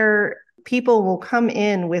where people will come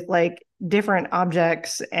in with like different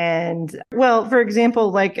objects. And well, for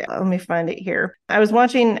example, like, let me find it here. I was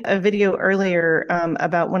watching a video earlier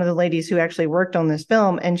about one of the ladies who actually worked on this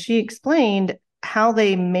film, and she explained how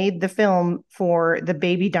they made the film for the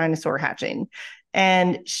baby dinosaur hatching.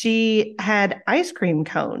 And she had ice cream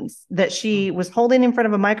cones that she was holding in front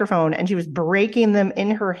of a microphone, and she was breaking them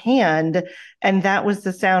in her hand. And that was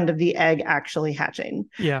the sound of the egg actually hatching.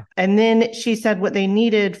 Yeah. And then she said what they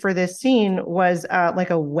needed for this scene was like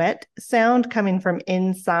a wet sound coming from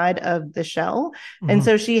inside of the shell. Mm-hmm. And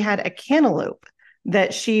so she had a cantaloupe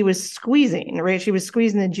that she was squeezing, right? She was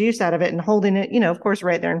squeezing the juice out of it and holding it, of course,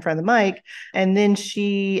 right there in front of the mic. And then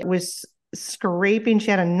she was scraping,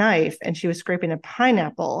 she had a knife and she was scraping a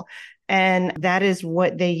pineapple. And that is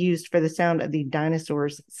what they used for the sound of the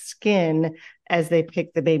dinosaur's skin as they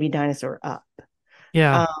picked the baby dinosaur up.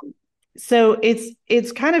 Yeah. So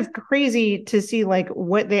it's kind of crazy to see like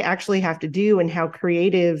what they actually have to do and how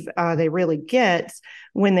creative they really get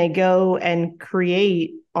when they go and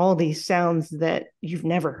create all these sounds that you've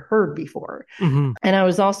never heard before. Mm-hmm. And I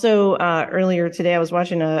was also earlier today, I was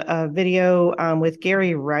watching a video with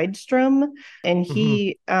Gary Rydstrom, and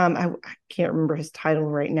he, I can't remember his title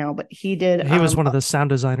right now, but he was one of the sound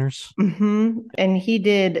designers. Mm-hmm. And he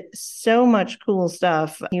did so much cool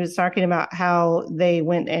stuff. He was talking about how they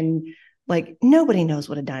went and like, nobody knows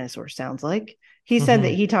what a dinosaur sounds like. He said that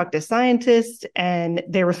he talked to scientists and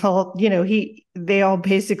they were all, they all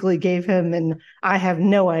basically gave him an I have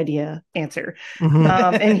no idea answer.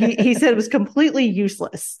 And he said it was completely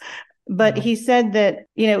useless. But he said that,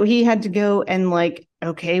 he had to go and like,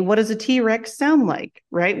 okay, what does a T-Rex sound like?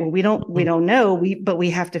 Right. Well, we don't know, but we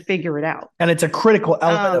have to figure it out. And it's a critical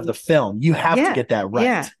element of the film. You have to get that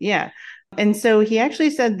right. Yeah. And so he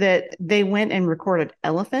actually said that they went and recorded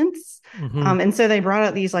elephants. And so they brought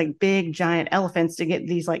out these like big giant elephants to get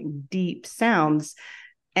these like deep sounds.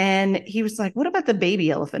 And he was like, what about the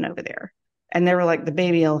baby elephant over there? And they were like, the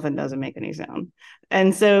baby elephant doesn't make any sound.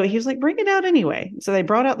 And so he was like, bring it out anyway. So they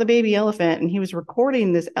brought out the baby elephant and he was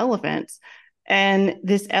recording this elephant. And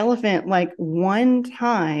this elephant, like one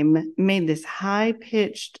time, made this high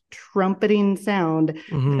pitched trumpeting sound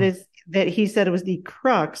that he said it was the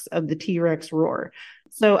crux of the T-Rex roar.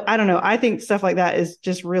 So I don't know. I think stuff like that is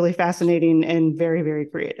just really fascinating and very, very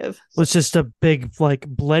creative. Well, it's just a big like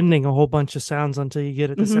blending a whole bunch of sounds until you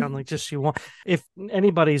get it to Mhm. sound like just you want. If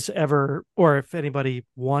anybody's ever, or if anybody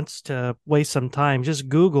wants to waste some time, just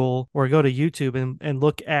Google or go to YouTube and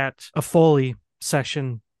look at a Foley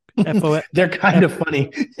session. They're kind of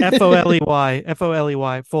funny. Foley,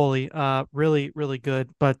 Foley. Really, really good.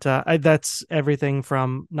 But that's everything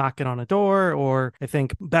from knocking on a door, or I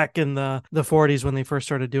think back in the 40s when they first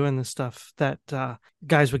started doing this stuff, that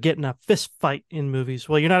guys would get in a fist fight in movies.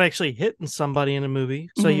 Well, you're not actually hitting somebody in a movie,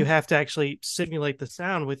 so you have to actually simulate the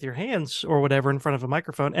sound with your hands or whatever in front of a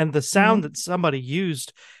microphone. And the sound that somebody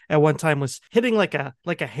used at one time was hitting like a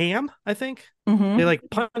ham. I think they like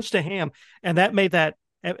punched a ham, and that made that.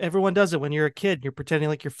 Everyone does it when you're a kid. You're pretending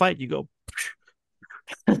like you're fighting. You go,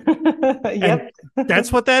 Yep. and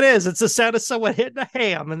that's what that is. It's the sound of someone hitting a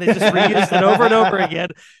ham, and they just reused it over and over again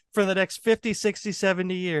for the next 50, 60,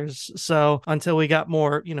 70 years. So until we got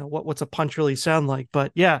more, what's a punch really sound like?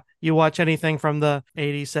 But yeah, you watch anything from the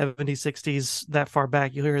 80s, 70s, 60s, that far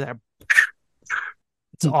back, you hear that.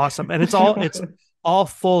 It's awesome. And it's all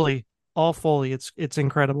Foley. All Foley. It's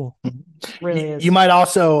incredible. Really is. You might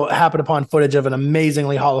also happen upon footage of an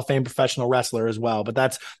amazingly Hall of Fame professional wrestler as well, but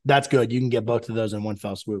that's good. You can get both of those in one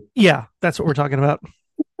fell swoop. Yeah, that's what we're talking about.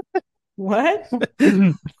 What?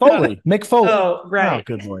 Foley, Mick Foley. Oh, right. Oh,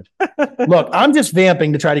 good Lord. Look, I'm just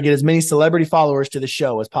vamping to try to get as many celebrity followers to the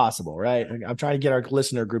show as possible, right? I'm trying to get our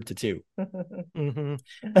listener group to 2.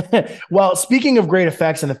 Well, speaking of great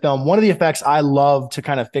effects in the film, one of the effects I love to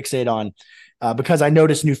kind of fixate on, because I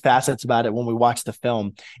noticed new facets about it when we watched the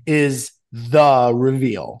film, is the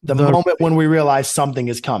reveal, the moment when we realize something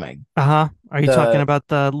is coming. Are you talking about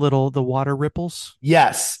the water ripples?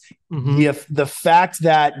 Yes. The fact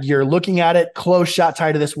that you're looking at it close shot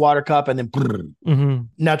tight to this water cup, and then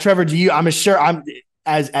Now, Trevor, I'm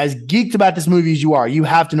as geeked about this movie as you are, you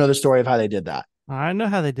have to know the story of how they did that. I know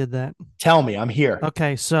how they did that. Tell me, I'm here.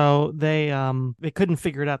 Okay, so they couldn't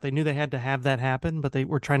figure it out. They knew they had to have that happen, but they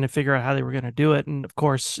were trying to figure out how they were going to do it. And of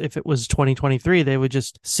course, if it was 2023, they would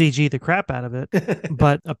just CG the crap out of it.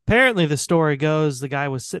 But apparently the story goes the guy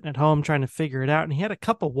was sitting at home trying to figure it out, and he had a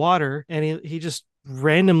cup of water, and he just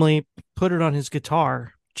randomly put it on his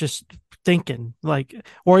guitar, just thinking, like,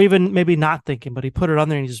 or even maybe not thinking, but he put it on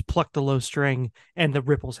there and he just plucked the low string and the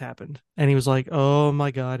ripples happened, and he was like, oh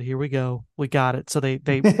my god, here we go, we got it. So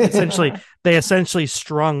they essentially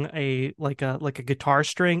strung a guitar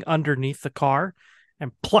string underneath the car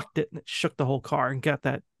and plucked it, and it shook the whole car and got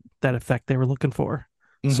that effect they were looking for.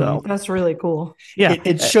 So that's really cool. Yeah,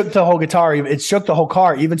 it shook the whole guitar. It shook the whole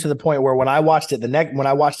car, even to the point where when I watched it the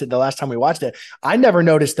last time we watched it, I never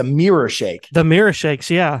noticed the mirror shake. The mirror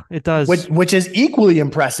shakes, yeah, it does. Which is equally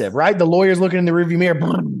impressive, right? The lawyer's looking in the rearview mirror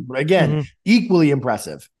again, equally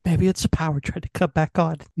impressive. Maybe it's a power trying to cut back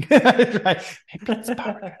on. Right. Maybe it's a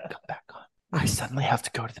power trying to come back on. I suddenly have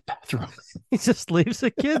to go to the bathroom. He just leaves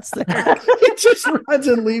the kids there. He just runs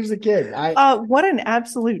and leaves the kid. What an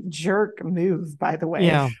absolute jerk move, by the way.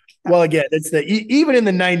 Yeah. Well, again, it's even in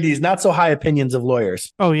the 90s, not so high opinions of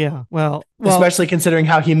lawyers. Oh yeah. Well, especially considering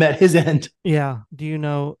how he met his end. Yeah. Do you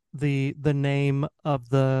know the name of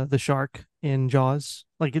the shark in Jaws?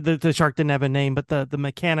 Like the shark didn't have a name, but the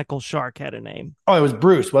mechanical shark had a name. Oh, it was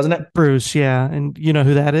Bruce, wasn't it? Bruce, yeah. And you know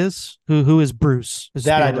who that is? Who is Bruce?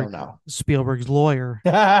 That I don't know. Spielberg's lawyer.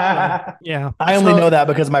 Yeah. I only know that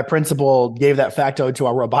because my principal gave that factoid to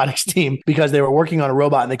our robotics team because they were working on a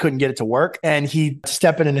robot and they couldn't get it to work. And he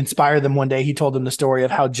stepped in and inspired them one day. He told them the story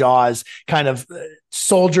of how Jaws kind of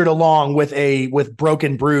soldiered along with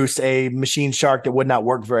Broken Bruce, a machine shark that would not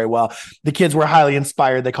work very well. The kids were highly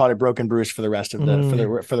inspired. They called it Broken Bruce for the rest of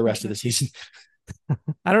the rest of the season.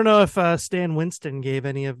 I don't know if Stan Winston gave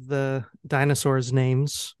any of the dinosaurs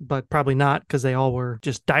names, but probably not, because they all were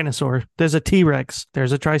just dinosaur. There's a T-Rex,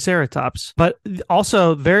 there's a Triceratops, but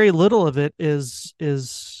also very little of it is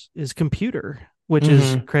computer, which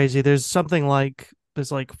is crazy. There's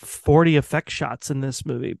like 40 effect shots in this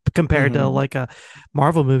movie compared to like a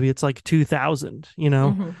Marvel movie. It's like 2,000,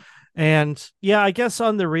 And yeah, I guess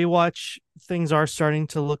on the rewatch, things are starting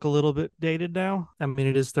to look a little bit dated now. I mean,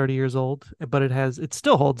 it is 30 years old, but it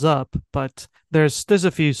still holds up. But there's a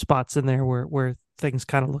few spots in there where things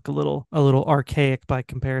kind of look a little archaic by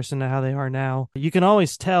comparison to how they are now. You can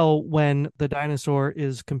always tell when the dinosaur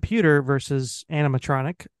is computer versus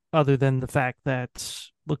animatronic, other than the fact that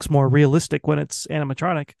looks more realistic when it's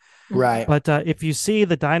animatronic. Right. But if you see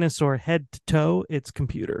the dinosaur head to toe, it's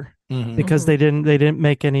computer. Because they didn't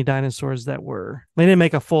make any dinosaurs they didn't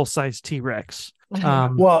make a full-size T-Rex.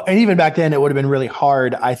 Well, and even back then, it would have been really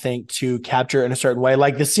hard, I think, to capture in a certain way.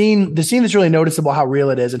 Like the scene that's really noticeable how real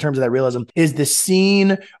it is in terms of that realism is the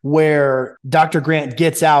scene where Dr. Grant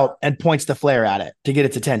gets out and points the flare at it to get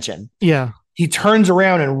its attention. Yeah. He turns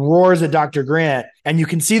around and roars at Dr. Grant, and you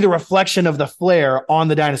can see the reflection of the flare on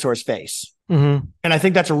the dinosaur's face. Mm-hmm. And I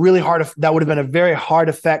think that would have been a very hard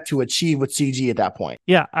effect to achieve with CG at that point.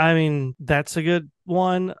 Yeah, I mean, that's a good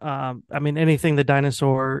one. I mean, anything the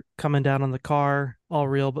dinosaur coming down on the car, all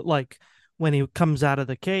real, but like when he comes out of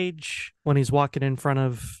the cage, when he's walking in front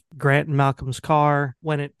of Grant and Malcolm's car,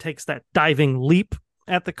 when it takes that diving leap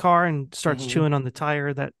at the car and starts chewing on the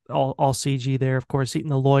tire, that all CG there. Of course, eating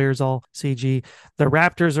the lawyers, all CG. The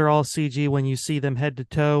raptors are all CG when you see them head to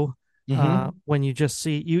toe. When you just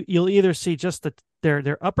see you'll either see just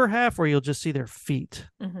their upper half, or you'll just see their feet,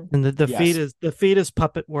 and the feet is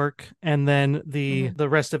puppet work, and then the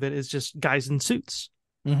rest of it is just guys in suits,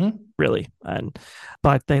 really.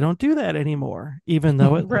 But they don't do that anymore, even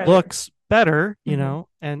though it looks better, you know.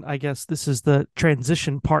 And I guess this is the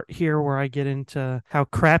transition part here where I get into how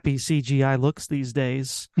crappy CGI looks these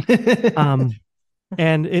days.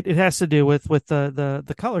 And it has to do with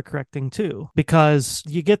the color correcting too, because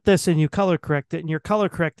you get this and you color correct it, and you're color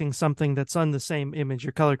correcting something that's on the same image.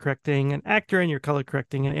 You're color correcting an actor and you're color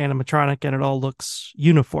correcting an animatronic, and it all looks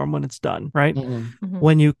uniform when it's done, right?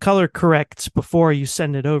 When you color correct before you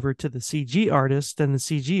send it over to the CG artist, and the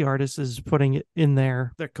CG artist is putting it in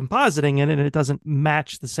there, they're compositing it, and it doesn't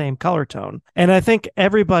match the same color tone. And I think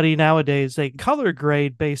everybody nowadays, they color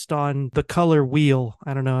grade based on the color wheel.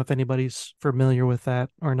 I don't know if anybody's familiar with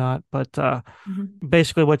that or not, but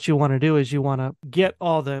basically what you want to do is you want to get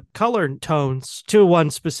all the color tones to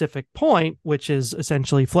one specific point, which is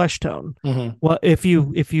essentially flesh tone. Well, if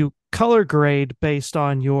you color grade based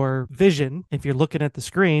on your vision, if you're looking at the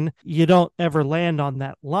screen, you don't ever land on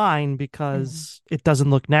that line because it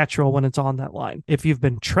doesn't look natural when it's on that line. If you've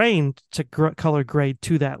been trained to color grade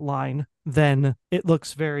to that line, then it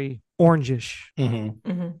looks very orangish.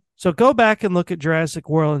 So go back and look at Jurassic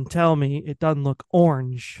World and tell me it doesn't look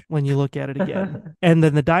orange when you look at it again. And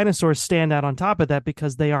then the dinosaurs stand out on top of that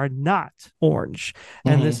because they are not orange.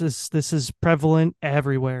 And this is prevalent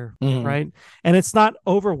everywhere, right? And it's not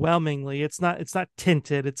overwhelmingly, it's not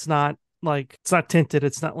tinted, it's not tinted,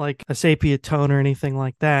 it's not like a sepia tone or anything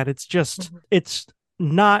like that. It's just it's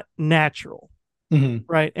not natural.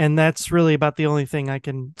 Right. And that's really about the only thing I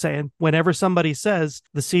can say. And whenever somebody says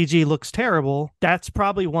the CG looks terrible, that's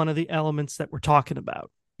probably one of the elements that we're talking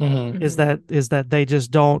about. Is that they just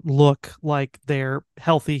don't look like they're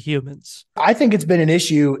healthy humans. I think it's been an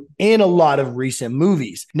issue in a lot of recent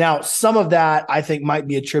movies. Now, some of that I think might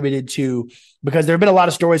be attributed to because there have been a lot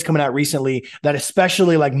of stories coming out recently that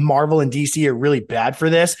especially like Marvel and DC are really bad for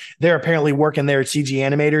this. They're apparently working their CG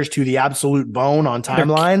animators to the absolute bone on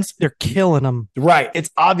timelines. They're killing them. Right. It's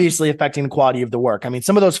obviously affecting the quality of the work. I mean,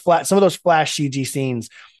 some of those flash CG scenes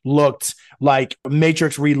looked like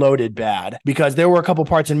Matrix Reloaded bad, because there were a couple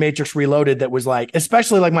parts in Matrix Reloaded that was like,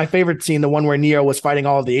 especially like my favorite scene, the one where Neo was fighting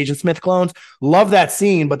all of the Agent Smith clones. Love that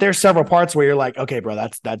scene, but there's several parts where you're like, okay, bro,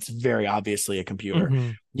 that's very obviously a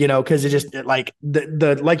computer. You know, because it just like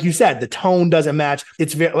the like you said, the tone doesn't match.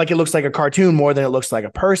 It's like it looks like a cartoon more than it looks like a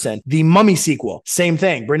person. The Mummy sequel, same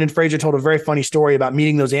thing. Brendan Fraser told a very funny story about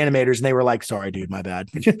meeting those animators, and they were like, "Sorry, dude, my bad,"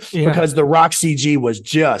 because the Rock CG was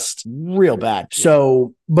just real bad.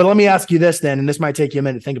 So, but let me ask you this then, and this might take you a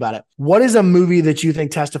minute to think about it. What is a movie that you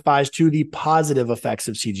think testifies to the positive effects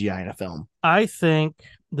of CGI in a film? I think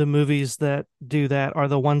the movies that do that are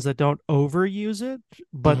the ones that don't overuse it,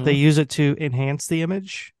 but they use it to enhance the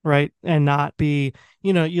image, right? And not be,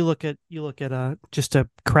 you know, you look at just to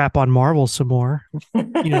crap on Marvel some more,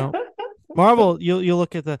 you know, Marvel, you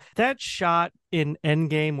look at that shot in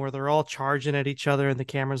Endgame where they're all charging at each other and the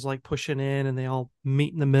camera's like pushing in and they all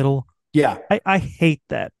meet in the middle. Yeah. I hate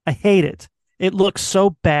that. I hate it. It looks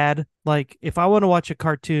so bad. Like if I want to watch a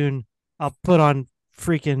cartoon, I'll put on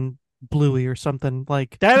freaking Bluey or something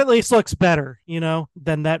like that. At least looks better, you know,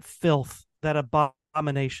 than that filth, that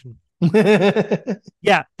abomination.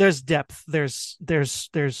 Yeah, there's depth, there's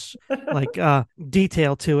like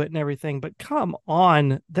detail to it and everything, but come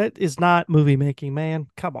on, that is not movie making, man.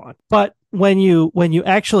 Come on. But when you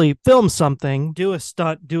actually film something, do a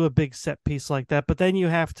stunt, do a big set piece like that, but then you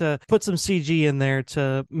have to put some CG in there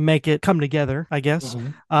to make it come together, I guess.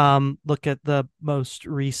 Look at the most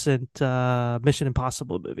recent Mission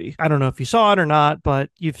Impossible movie. I don't know if you saw it or not, but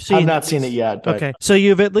I've not seen it yet. But... Okay, so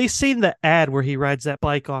you've at least seen the ad where he rides that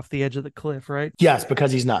bike off the edge of the cliff, right? Yes,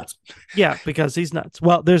 because he's nuts. Yeah, because he's nuts.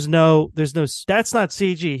 Well, there's no that's not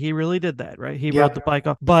CG. He really did that, right? He rode the bike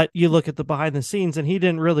off. But you look at the behind the scenes and he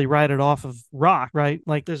didn't really ride it off off of rock, right?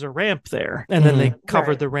 Like there's a ramp there, and then they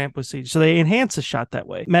covered the ramp with CG. So they enhance the shot that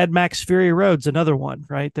way. Mad Max Fury Road's another one,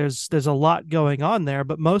 right? There's a lot going on there,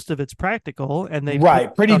 but most of it's practical, and they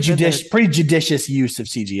pretty judicious use of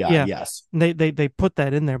CGI. Yeah. Yes, they put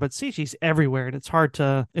that in there, but CG's everywhere, and it's hard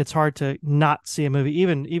to not see a movie,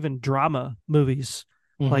 even drama movies.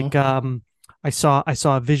 Like I saw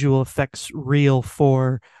a visual effects reel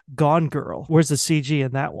for Gone Girl. Where's the CG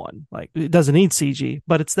in that one? Like it doesn't need CG,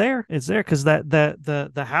 but it's there. It's there because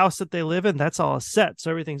the house that they live in, that's all a set.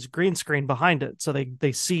 So everything's green screen behind it. So they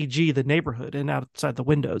CG the neighborhood and outside the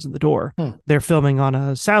windows and the door. They're filming on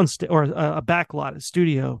a or a backlot, a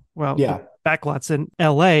studio. Well, yeah. Backlot's in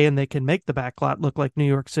LA, and they can make the backlot look like New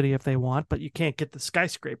York City if they want, but you can't get the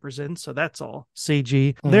skyscrapers in, so that's all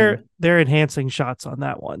CG. They're enhancing shots on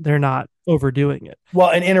that one. They're not overdoing it. Well,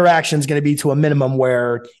 an interaction is going to be to a minimum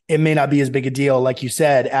where it may not be as big a deal, like you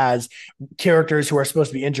said, as characters who are supposed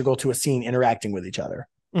to be integral to a scene interacting with each other.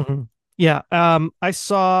 Yeah.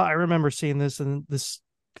 I remember seeing this, and it's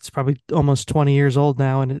probably almost 20 years old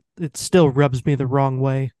now, and it still rubs me the wrong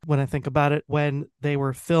way when I think about it. When they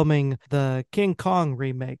were filming the King Kong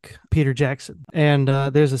remake, Peter Jackson, and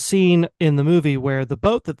there's a scene in the movie where the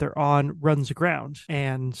boat that they're on runs aground,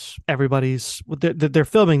 and they're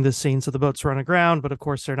filming this scene, so the boats run aground, but of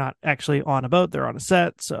course they're not actually on a boat, they're on a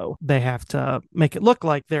set, so they have to make it look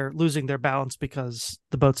like they're losing their balance because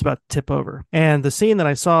the boat's about to tip over. And the scene that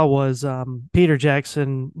I saw was Peter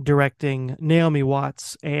Jackson directing Naomi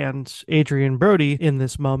Watts and Adrian Brody in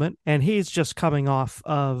this moment, and he's just coming off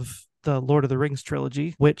of the Lord of the Rings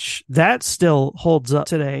trilogy, which that still holds up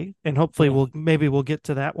today, and hopefully we'll get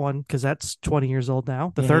to that one because that's 20 years old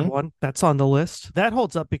now. The third one, that's on the list. That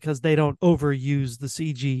holds up because they don't overuse the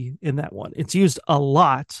CG in that one. It's used a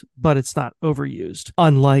lot, but it's not overused.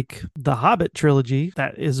 Unlike the Hobbit trilogy,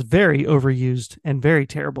 that is very overused and very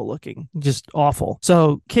terrible looking, just awful.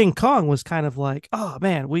 So King Kong was kind of like, oh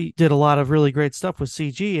man, we did a lot of really great stuff with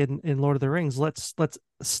CG in Lord of the Rings. Let's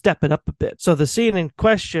step it up a bit. So the scene in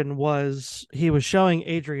question was he was showing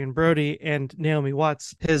Adrian Brody and Naomi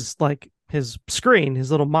Watts his screen,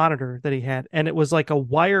 his little monitor that he had, and it was like a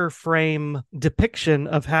wireframe depiction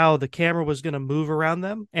of how the camera was going to move around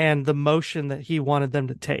them and the motion that he wanted them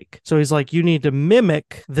to take. So he's like, you need to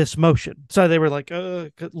mimic this motion. So they were like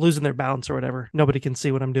losing their balance or whatever. Nobody can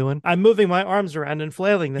see what I'm doing. I'm moving my arms around and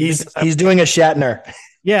flailing them. He's doing a Shatner.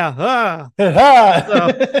 Yeah. They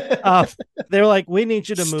were like, we need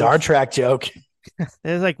you to move. Star Trek joke.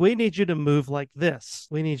 It's like, we need you to move like this.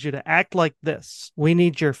 We need you to act like this. We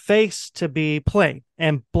need your face to be plain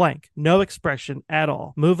and blank. No expression at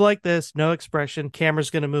all. Move like this. No expression. Camera's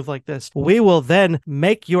going to move like this. We will then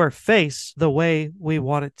make your face the way we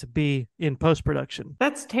want it to be in post-production.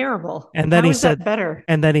 That's terrible. And then he said better.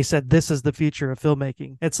 And then he said, this is the future of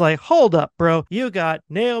filmmaking. It's like, hold up, bro. You got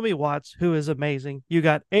Naomi Watts, who is amazing. You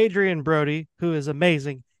got Adrian Brody, who is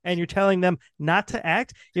amazing. And you're telling them not to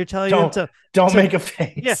act. You're telling them to make a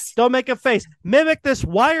face. Yes, don't make a face. Mimic this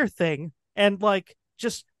wire thing and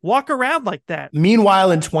just walk around like that. Meanwhile,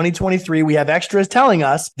 in 2023, we have extras telling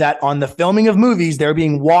us that on the filming of movies, they're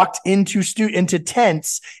being walked into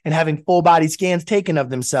tents and having full body scans taken of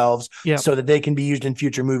themselves so that they can be used in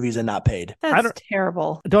future movies and not paid. That's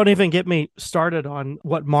terrible. Don't even get me started on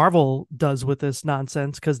what Marvel does with this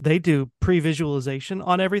nonsense, because they do pre-visualization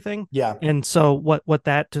on everything. Yeah. And so what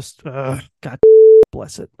that just, God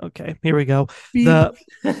bless it. Okay, here we go.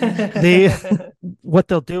 What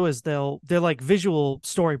they'll do is they're like visual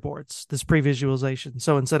storyboards, this pre-visualization.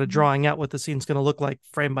 So instead of drawing out what the scene's going to look like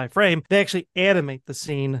frame by frame, they actually animate the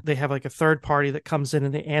scene. They have like a third party that comes in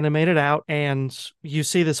and they animate it out, and you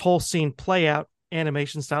see this whole scene play out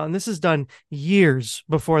animation style. And this is done years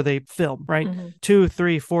before they film, right? 2,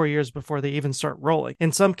 3, 4 years before they even start rolling.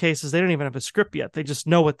 In some cases, they don't even have a script yet. They just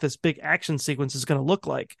know what this big action sequence is going to look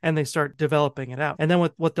like, and they start developing it out. And then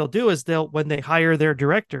what they'll do is when they hire their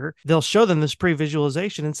director, they'll show them this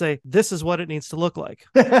pre-visualization and say, this is what it needs to look like.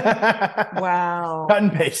 Wow. Cut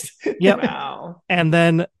and paste. Yep. Wow. And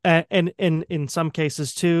then and in some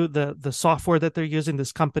cases too, the software that they're using,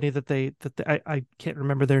 this company that I can't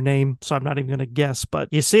remember their name, so I'm not even going to guess, but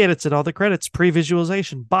you see it's in all the credits,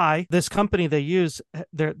 pre-visualization by this company. They use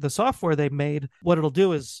the software they made. What it'll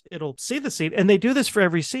do is it'll see the scene, and they do this for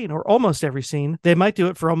every scene or almost every scene. They might do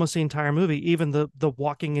it for almost the entire movie, even the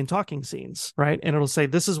walking and talking scenes, right? And it'll say,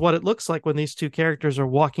 this is what it looks like when these two characters are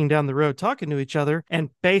walking down the road talking to each other, and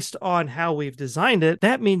based on how we've designed it,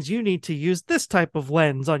 that means you need to use this type of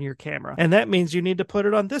lens on your camera, and that means you need to put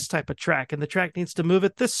it on this type of track, and the track needs to move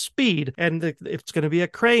at this speed, and it's going to be a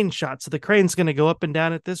crane shot, so the crane's going to to go up and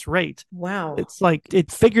down at this rate. Wow. It's like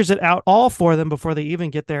it figures it out all for them before they even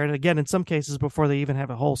get there. And again, in some cases, before they even have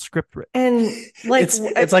a whole script written. And like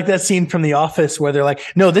it's like that scene from The Office where they're like,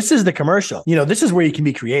 no, this is the commercial. This is where you can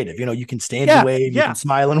be creative. You can stand and wave, you can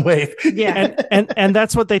smile and wave. Yeah. And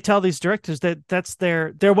that's what they tell these directors, that's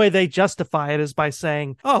their way they justify it, is by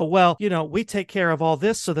saying, oh, well, we take care of all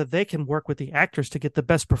this so that they can work with the actors to get the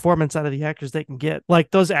best performance out of the actors they can get.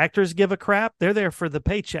 Like, those actors give a crap. They're there for the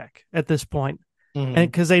paycheck at this point. And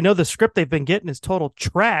because they know the script they've been getting is total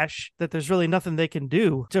trash, that there's really nothing they can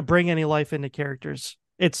do to bring any life into characters.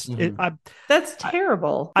 That's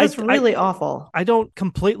terrible. That's really awful. I don't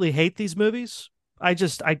completely hate these movies. I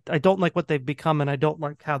don't like what they've become, and I don't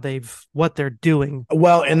like what they're doing.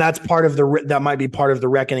 Well, and that's that might be part of the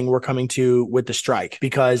reckoning we're coming to with the strike,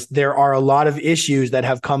 because there are a lot of issues that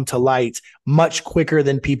have come to light much quicker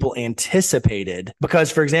than people anticipated.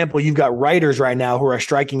 Because, for example, you've got writers right now who are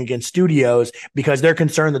striking against studios because they're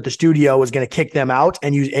concerned that the studio is going to kick them out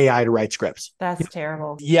and use AI to write scripts. That's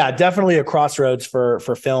terrible. Yeah, definitely a crossroads for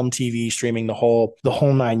film, TV, streaming, the whole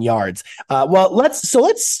 9 yards. Well, let's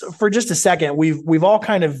for just a second, we've all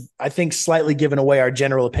kind of, I think, slightly given away our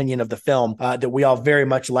general opinion of the film, that we all very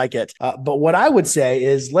much like it. But what I would say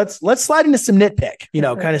is let's slide into some nitpick,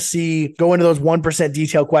 kind of go into those 1%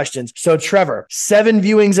 detail questions. So Trevor, 7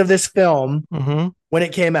 viewings of this film. When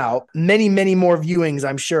it came out, many, many more viewings,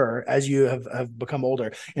 I'm sure, as you have become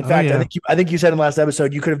older. In fact, yeah. I think you said in the last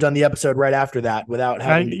episode, you could have done the episode right after that without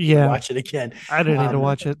having to watch it again. I didn't need to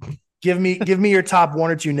watch it. Give me your top 1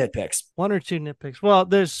 or 2 nitpicks. 1 or 2 nitpicks. Well,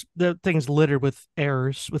 there's the things littered with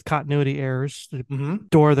errors, with continuity errors. The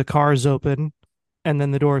door of the car is open, and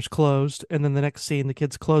then the door is closed, and then the next scene, the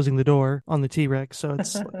kid's closing the door on the T-Rex. So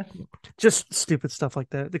it's just stupid stuff like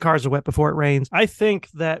that. The cars are wet before it rains. I think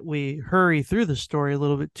that we hurry through the story a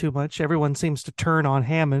little bit too much. Everyone seems to turn on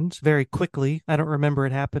Hammond very quickly. I don't remember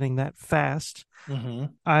it happening that fast.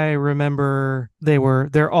 I remember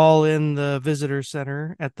they're all in the visitor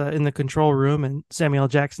center in the control room, and Samuel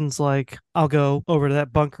Jackson's like, I'll go over to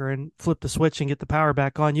that bunker and flip the switch and get the power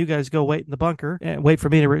back on. You guys go wait in the bunker and wait for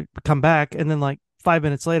me to come back. And then, like, 5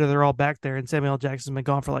 minutes later, they're all back there, and Samuel Jackson's been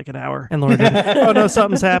gone for like an hour. And Laura oh no,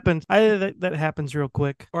 something's happened. That happens real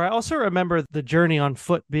quick. Or I also remember the journey on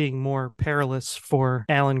foot being more perilous for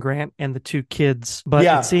Alan Grant and the 2 kids. But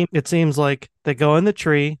it seems like they go in the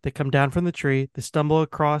tree, they come down from the tree, they stumble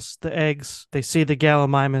across the eggs, they see the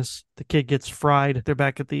Gallimimus, the kid gets fried, they're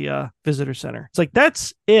back at the visitor center. It's like,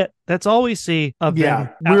 that's it. That's all we see of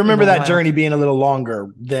them. We remember that journey being a little longer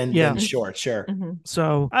than short, sure.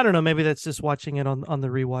 So, I don't know, maybe that's just watching it on the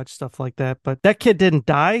rewatch, stuff like that. But that kid didn't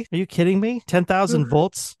die? Are you kidding me? 10,000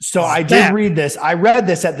 volts? So I did read this. I read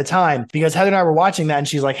this at the time because Heather and I were watching that, and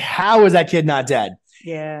she's like, how is that kid not dead?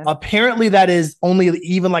 Yeah. Apparently that is only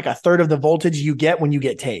even like a third of the voltage you get when you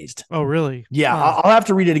get tased. Oh, really? Yeah. I'll have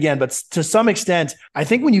to read it again, but to some extent, I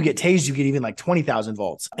think when you get tased, you get even like 20,000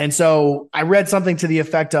 volts. And so I read something to the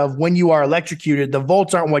effect of, when you are electrocuted, the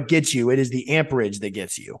volts aren't what gets you. It is the amperage that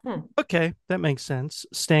gets you. Okay. That makes sense.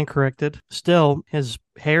 Stand corrected. Still, his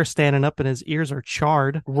hair standing up and his ears are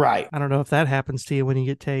charred. Right. I don't know if that happens to you when you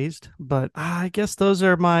get tased, but I guess those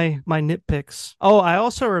are my nitpicks. Oh, I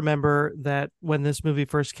also remember that when this movie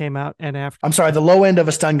first came out and after... I'm sorry, the low end of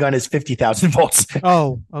a stun gun is 50,000 volts.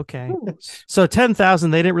 Oh, okay. So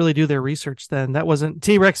 10,000, they didn't really do their research then. That wasn't...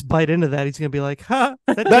 T-Rex bite into that. He's going to be like, huh?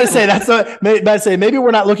 Maybe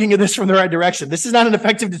we're not looking at this from the right direction. This is not an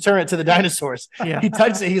effective deterrent to the dinosaurs. Yeah. He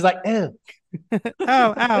touched it. He's like, ew.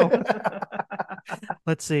 Ow.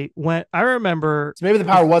 Let's see. When I remember, so maybe the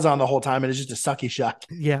power was on the whole time and it's just a sucky shot.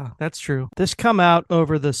 Yeah, that's true. This come out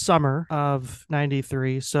over the summer of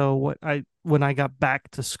 93. So when I got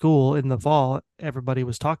back to school in the fall, everybody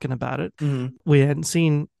was talking about it. We hadn't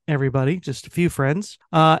seen everybody, just a few friends.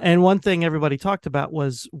 And one thing everybody talked about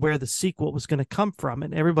was where the sequel was going to come from.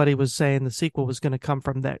 And everybody was saying the sequel was going to come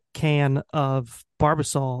from that can of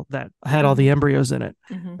Barbasol that had all the embryos in it.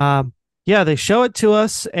 Yeah, they show it to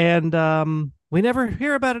us, and we never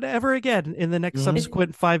hear about it ever again in the next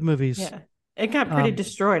subsequent 5 movies. Yeah, it got pretty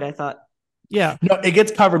destroyed, I thought. Yeah. No, it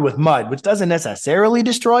gets covered with mud, which doesn't necessarily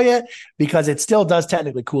destroy it because it still does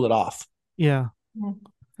technically cool it off. Yeah.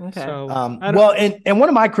 Okay. So, and one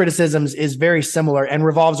of my criticisms is very similar and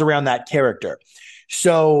revolves around that character.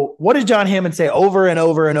 So what does John Hammond say over and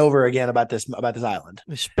over and over again about this island?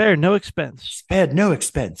 Spare no expense. Spared no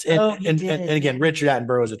expense. And again, Richard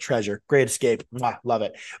Attenborough is a treasure. Great escape. Mwah, love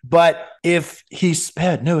it. But if he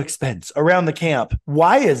spared no expense around the camp,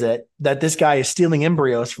 why is it that this guy is stealing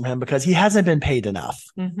embryos from him? Because he hasn't been paid enough.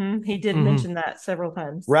 Mm-hmm. He did mention that several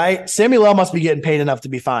times. Right? Samuel L. must be getting paid enough to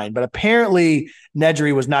be fine. But apparently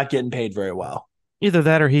Nedry was not getting paid very well. Either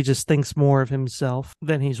that or he just thinks more of himself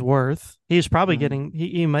than he's worth. He's probably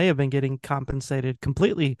he may have been getting compensated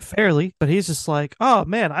completely fairly, but he's just like, oh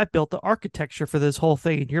man, I built the architecture for this whole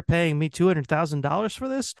thing and you're paying me $200,000 for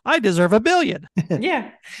this? I deserve $1 billion.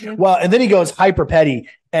 Yeah. Well, and then he goes hyper petty.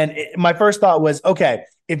 And my first thought was, okay,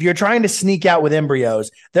 if you're trying to sneak out with embryos,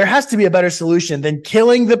 there has to be a better solution than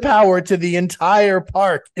killing the power to the entire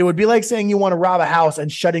park. It would be like saying you want to rob a house and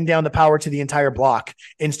shutting down the power to the entire block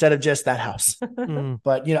instead of just that house.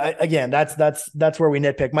 But again, that's where we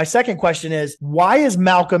nitpick. My second question is, why is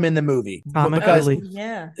Malcolm in the movie? Because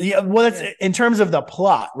well, that's in terms of the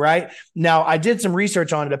plot, right? Now, I did some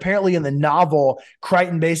research on it. Apparently, in the novel,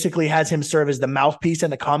 Crichton basically has him serve as the mouthpiece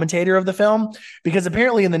and the commentator of the film, because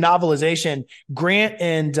apparently in the novelization, Grant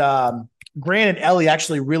and Ellie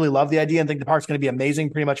actually really love the idea and think the park's going to be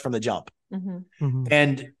amazing pretty much from the jump.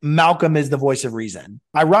 And Malcolm is the voice of reason.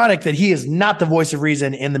 Ironic that he is not the voice of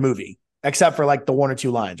reason in the movie, except for like the one or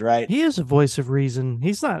two lines, right? He is a voice of reason.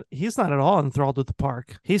 He's not at all enthralled with the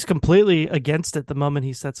park. He's completely against it the moment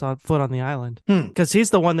he sets on foot on the island, because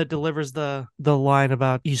he's the one that delivers the line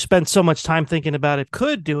about, you spend so much time thinking about it,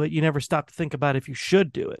 could do it, you never stop to think about if you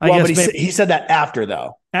should do it. But he said that after,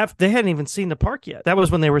 though. After they hadn't even seen the park yet. That was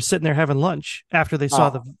when they were sitting there having lunch after they saw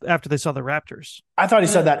the raptors. I thought he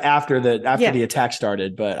said that after the attack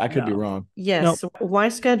started, but I could be wrong. Yes. Nope. Why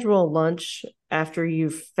schedule lunch after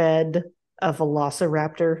you've fed a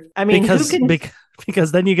velociraptor? I mean, because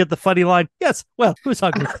then you get the funny line. Yes. Well, who's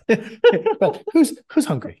hungry? But who's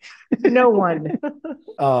hungry? No one.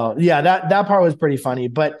 Yeah, that part was pretty funny.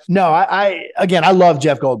 But no, I love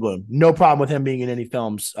Jeff Goldblum. No problem with him being in any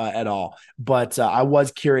films at all. But I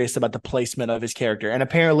was curious about the placement of his character. And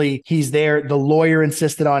apparently he's there. The lawyer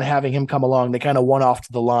insisted on having him come along. They kind of went off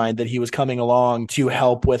to the line that he was coming along to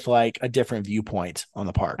help with like a different viewpoint on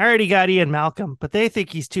the park. I already got Ian Malcolm, but they think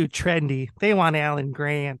he's too trendy. They want Alan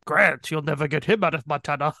Grant. Grant, you'll never get him out of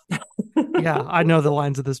Montana. Yeah, I know the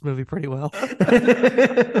lines of this movie pretty well.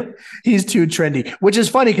 He's too trendy, which is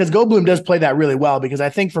funny because Goldblum does play that really well, because I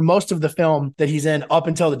think for most of the film that he's in up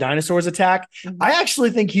until the dinosaurs attack, I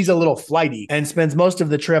actually think he's a little flighty and spends most of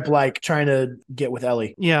the trip like trying to get with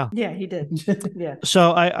Ellie. Yeah. Yeah, he did. Yeah.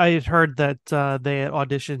 So I had heard that they had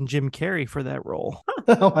auditioned Jim Carrey for that role.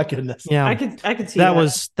 Oh my goodness. Yeah. I could see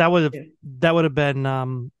that would have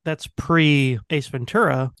been that's pre Ace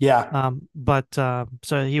Ventura. Yeah. But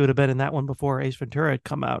so he would have been in that one before Ace Ventura had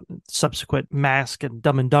come out. Subsequent Mask and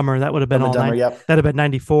Dumb and Dumber, that would have been that'd have been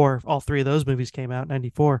 94. All three of those movies came out in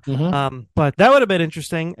 94. But that would have been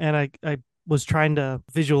interesting, and I was trying to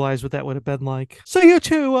visualize what that would have been like. So you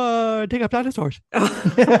two dig up dinosaurs.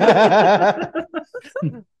 I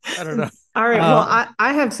don't know. All right. Well,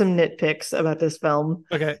 I have some nitpicks about this film.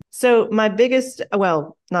 Okay. So my biggest,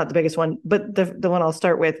 well, not the biggest one, but the one I'll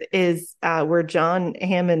start with is where John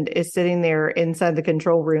Hammond is sitting there inside the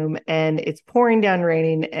control room and it's pouring down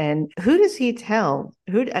raining. And who does he tell?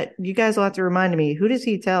 You guys will have to remind me. Who does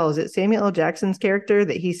he tell? Is it Samuel L. Jackson's character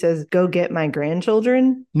that he says, "Go get my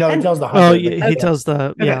grandchildren"? No, he tells the hunter. Oh, yeah, he tells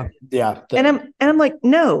the yeah. And I'm like,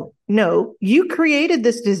 no, you created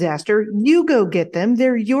this disaster. You go get them.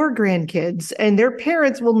 They're your grandkids, and their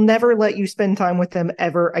parents will never let you spend time with them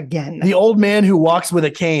ever again. The old man who walks with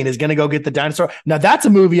a cane is going to go get the dinosaur. Now that's a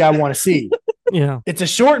movie I want to see. Yeah. It's a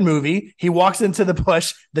short movie. He walks into the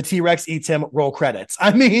bush. The T-Rex eats him. Roll credits.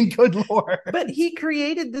 I mean, good Lord. But he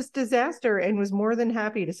created this disaster and was more than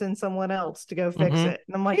happy to send someone else to go fix it.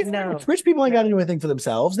 And I'm like, no. Rich people ain't got to do anything for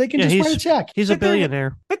themselves. They can just write a check. He's a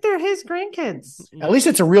billionaire. But they're his grandkids. At least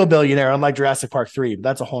it's a real billionaire, unlike Jurassic Park 3. But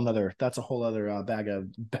that's a whole other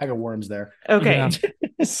bag of worms there. Okay. Yeah.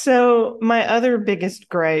 So my other biggest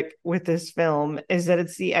gripe with this film is that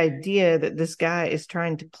it's the idea that this guy is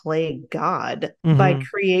trying to play God by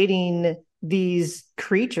creating these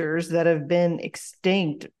creatures that have been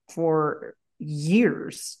extinct for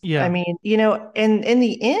years. Yeah. I mean, and in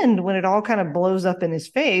the end, when it all kind of blows up in his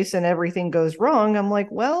face and everything goes wrong, I'm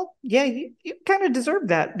like, well, yeah, you kind of deserve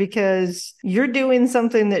that because you're doing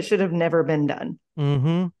something that should have never been done.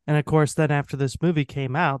 Mm-hmm. And of course, then after this movie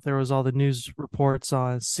came out, there was all the news reports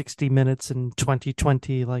on 60 Minutes in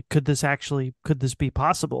 2020. Like, could this be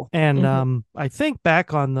possible? And Mhm. I think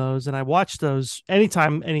back on those, and I watched those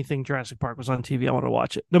anytime anything Jurassic Park was on TV. I want to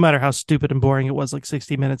watch it, no matter how stupid and boring it was, like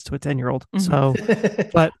 60 Minutes to a 10-year-old. Mhm. So,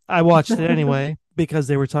 but I watched it anyway because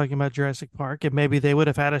they were talking about Jurassic Park, and maybe they would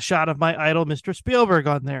have had a shot of my idol, Mr. Spielberg,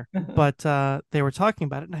 on there. But they were talking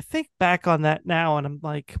about it, and I think back on that now, and I'm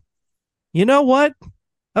like, you know what?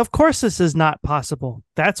 Of course, this is not possible.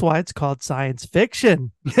 That's why it's called science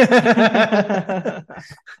fiction.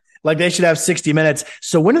 Like they should have 60 minutes.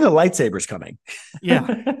 So when are the lightsabers coming? Yeah.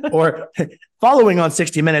 Or following on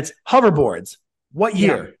 60 minutes, hoverboards. What Yeah.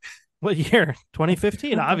 year? What year?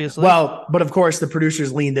 2015, obviously. Well, but of course the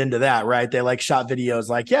producers leaned into that, right? They like shot videos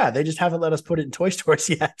like, yeah, they just haven't let us put it in toy stores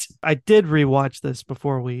yet. I did rewatch this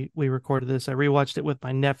before we recorded this. I rewatched it with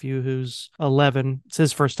my nephew, who's 11. It's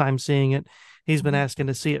his first time seeing it. He's been asking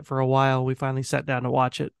to see it for a while. We finally sat down to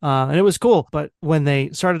watch it, and it was cool. But when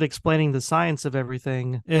they started explaining the science of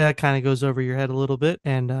everything, it kind of goes over your head a little bit.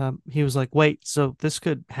 And he was like, "Wait, so this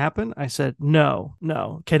could happen?" I said, "No,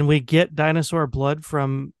 no. Can we get dinosaur blood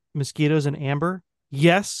from mosquitoes and amber?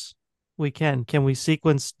 Yes, we can. Can we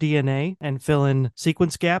sequence DNA and fill in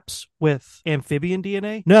sequence gaps with amphibian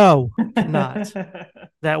DNA? No, cannot.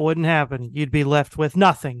 That wouldn't happen. You'd be left with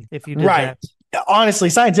nothing if you did Right. that." Honestly,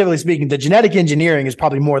 scientifically speaking, the genetic engineering is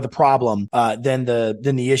probably more the problem than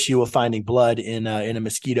the issue of finding blood in a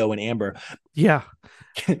mosquito and amber. Yeah.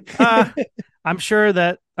 Uh, I'm sure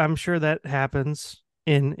that happens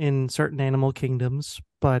in certain animal kingdoms,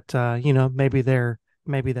 but maybe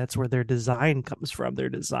that's where their design comes from. Their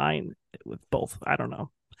design with both. I don't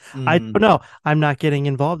know. I Mm. don't know. I'm not getting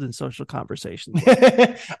involved in social conversations.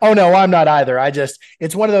 Oh no, I'm not either.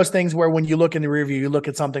 It's one of those things where when you look in the rear view, you look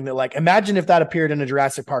at something that like, imagine if that appeared in a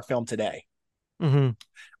Jurassic Park film today, Mm-hmm.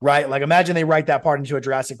 right? Like imagine they write that part into a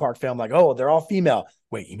Jurassic Park film, like, oh, they're all female.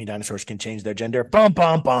 Wait, you mean dinosaurs can change their gender? Bum,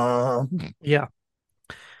 bum, bum. Yeah.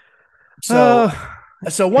 So, Uh,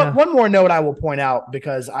 so one, yeah. one more note I will point out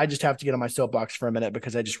because I just have to get on my soapbox for a minute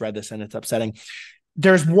because I just read this and it's upsetting.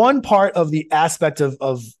 There's one part of the aspect of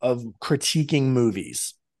critiquing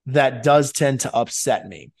movies that does tend to upset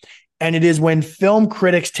me. And it is when film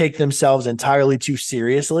critics take themselves entirely too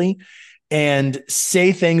seriously and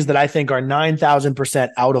say things that I think are 9,000%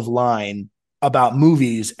 out of line about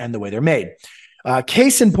movies and the way they're made.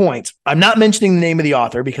 Case in point, I'm not mentioning the name of the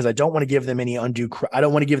author because I don't want to give them any I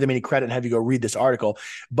don't want to give them any credit and have you go read this article.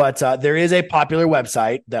 But there is a popular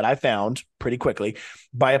website that I found pretty quickly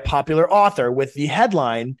by a popular author with the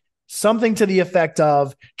headline something to the effect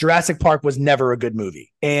of Jurassic Park was never a good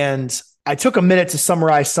movie. And I took a minute to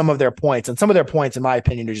summarize some of their points, and some of their points, in my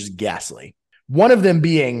opinion, are just ghastly. One of them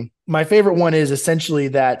being my favorite one is essentially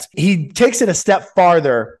that he takes it a step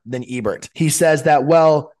farther than Ebert. He says that,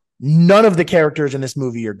 well, none of the characters in this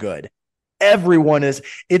movie are good. Everyone is,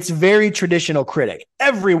 it's very traditional critic.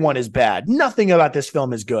 Everyone is bad. Nothing about this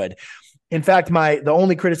film is good. In fact, the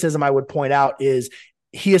only criticism I would point out is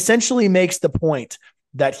he essentially makes the point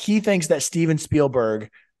that he thinks that Steven Spielberg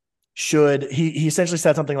he essentially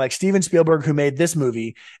said something like Steven Spielberg, who made this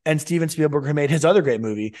movie, and Steven Spielberg, who made his other great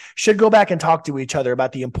movie, should go back and talk to each other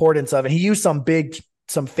about the importance of, and he used some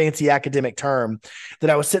fancy academic term that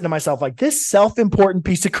I was sitting to myself like, this self-important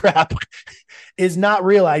piece of crap is not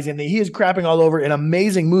realizing that he is crapping all over an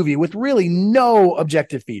amazing movie with really no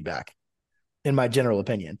objective feedback, in my general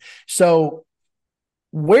opinion. So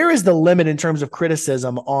where is the limit in terms of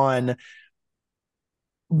criticism on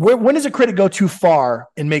when does a critic go too far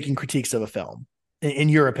in making critiques of a film, in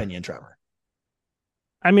your opinion, Trevor?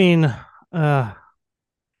 I mean, I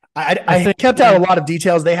I think kept out a lot of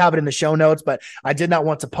details. They have it in the show notes, but I did not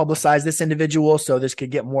want to publicize this individual so this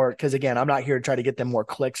could get more, because again, I'm not here to try to get them more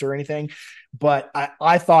clicks or anything, but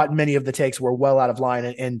I thought many of the takes were well out of line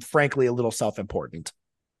and frankly, a little self-important.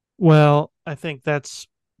 well, I think that's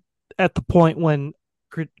at the point when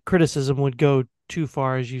criticism would go too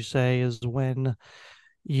far, as you say, is when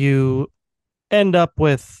you end up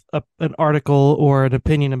with an article or an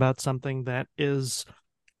opinion about something that is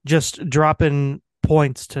just dropping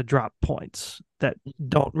points to drop points that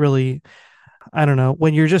don't really, I don't know,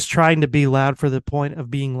 when you're just trying to be loud for the point of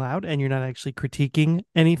being loud and you're not actually critiquing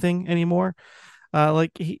anything anymore.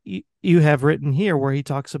 Like you have written here where he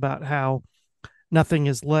talks about how nothing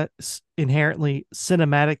is less inherently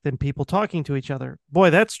cinematic than people talking to each other.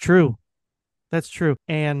 Boy, that's true. That's true.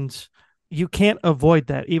 And you can't avoid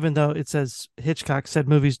that, even though it says Hitchcock said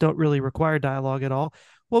movies don't really require dialogue at all.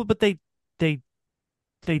 Well, but they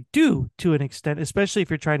they do to an extent, especially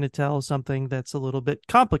if you're trying to tell something that's a little bit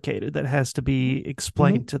complicated that has to be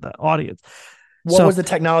explained Mm-hmm. to the audience. What So was the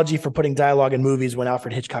technology for putting dialogue in movies when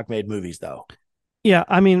Alfred Hitchcock made movies, though? yeah,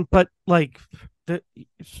 I mean, but like the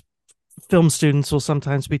film students will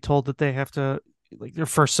sometimes be told that they have to, like their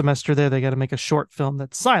first semester there, they got to make a short film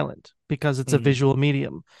that's silent because it's a Mm-hmm. visual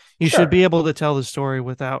medium. You should be Sure. able to tell the story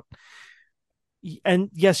without, and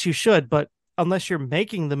yes, you should, but unless you're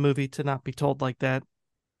making the movie to not be told like that,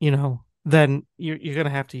 then you're going to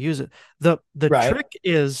have to use it. The Right. trick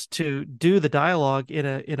is to do the dialogue in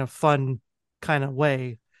a fun kind of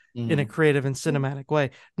way, in a Mm-hmm. creative and cinematic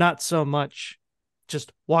way, not so much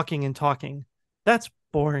just walking and talking. That's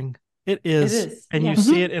boring. It It is, is. and you Yeah.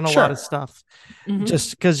 see it in a lot of Sure. stuff. Hmm.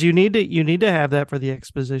 Just because you need to have that for the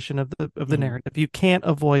exposition of the Mm-hmm. narrative. You can't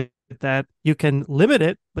avoid that. You can limit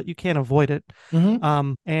it, but you can't avoid it.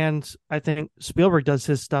 Mm-hmm. And I think Spielberg does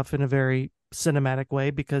his stuff in a very cinematic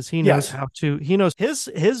way because he knows Yes. how to. He knows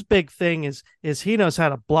his big thing is he knows how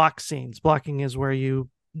to block scenes. Blocking is where you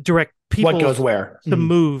direct What people goes where? to Mm-hmm.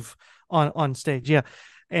 move on stage. Yeah,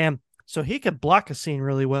 and so he could block a scene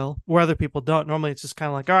really well where other people don't. Normally, it's just kind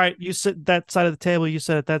of like, all right, you sit that side of the table, you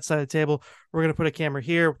sit at that side of the table. We're gonna put a camera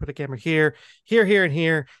here, put a camera here, here, and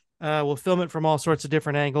here. We'll film it from all sorts of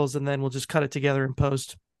different angles, and then we'll just cut it together in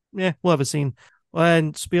post. Yeah, we'll have a scene.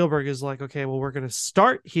 And Spielberg is like, okay, well, we're going to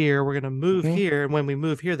start here. We're going to move Mm-hmm. here. And when we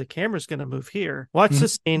move here, the camera's going to move here. Watch Mm-hmm.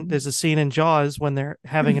 this scene. There's a scene in Jaws when they're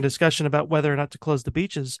having a discussion about whether or not to close the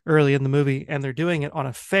beaches early in the movie. And they're doing it on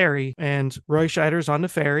a ferry. And Roy Scheider's on the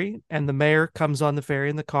ferry. And the mayor comes on the ferry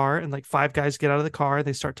in the car. And like five guys get out of the car.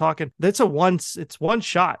 They start talking. It's one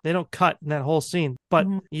shot. They don't cut in that whole scene. But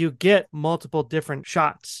Hmm. you get multiple different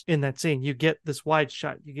shots in that scene. You get this wide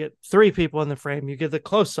shot. You get three people in the frame. You get the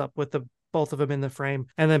close up with the both of them in the frame,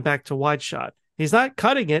 and then back to wide shot. He's not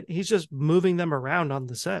cutting it. He's just moving them around on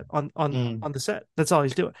the set, Mm-hmm. on the set. That's all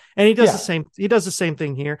he's doing. And he does the Yeah. same. He does the same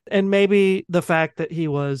thing here. And maybe the fact that he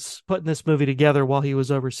was putting this movie together while he was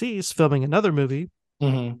overseas filming another movie,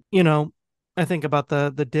 Mm-hmm. you know, I think about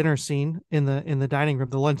the dinner scene in the dining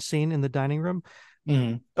room, the lunch scene in the dining room.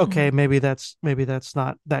 Mm-hmm. Okay, maybe that's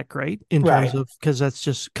not that great in terms Right. of, because that's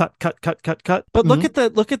just cut. But look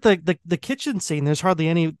Mm-hmm. at the kitchen scene. There's hardly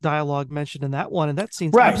any dialogue mentioned in that one, and that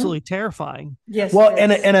scene's Right. absolutely terrifying. Yes, Well, it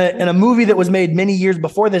in a movie that was made many years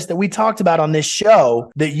before this that we talked about on this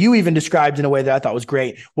show that you even described in a way that I thought was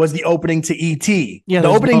great was the opening to E.T. Yeah, The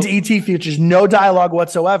there's opening no to E.T. features no dialogue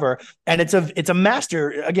whatsoever, and it's a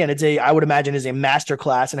master again. I would imagine is a master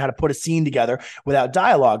class in how to put a scene together without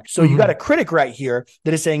dialogue. So you got a critic right here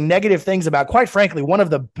that is saying negative things about, quite frankly, one of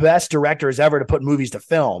the best directors ever to put movies to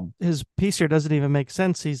film. his piece here doesn't even make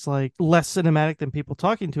sense. He's like less cinematic than people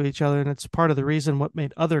talking to each other, and it's part of the reason what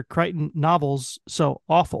made other Crichton novels so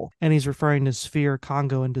awful. And he's referring to Sphere,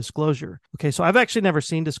 Congo, and Disclosure. Okay, so I've actually never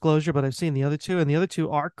seen Disclosure, but I've seen the other two, and the other two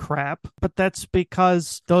are crap. But that's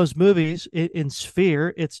because those movies in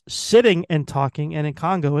Sphere, it's sitting and talking, and in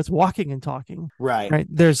Congo, it's walking and talking. Right. Right?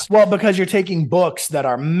 There's Well, because you're taking books that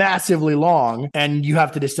are massively long and you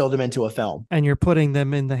have to distill them into a film. and you're putting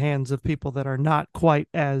them in the hands of people that are not quite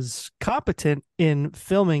as competent in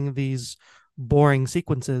filming these boring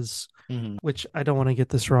sequences, Mm-hmm. which I don't want to get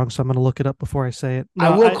this wrong, so I'm going to look it up before I say it. I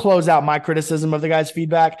will close out my criticism of the guy's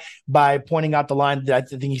feedback by pointing out the line that I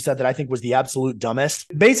think he said that I think was the absolute dumbest.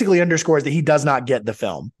 Basically underscores that he does not get the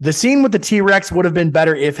film. The scene with the T-Rex would have been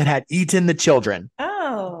better if it had eaten the children.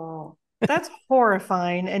 Oh, that's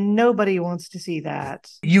horrifying, and nobody wants to see that.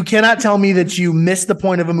 You cannot tell me that you missed the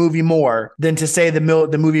point of a movie more than to say the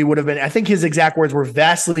movie would have been, I think his exact words were,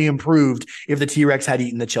 vastly improved if the T-Rex had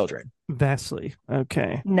eaten the children. Vastly.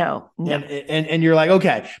 Okay. No. And you're like,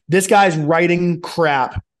 okay, this guy's writing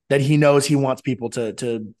crap that he knows he wants people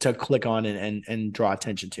to click on and draw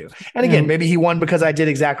attention to. And again, maybe he won because I did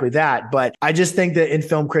exactly that. But I just think that in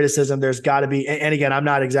film criticism, there's got to be, and again, I'm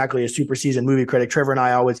not exactly a super seasoned movie critic. Trevor and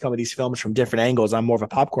I always come at these films from different angles. I'm more of a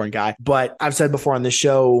popcorn guy. But I've said before on this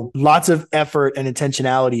show, lots of effort and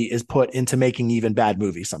intentionality is put into making even bad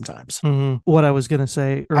movies sometimes. Mm-hmm. What I was going to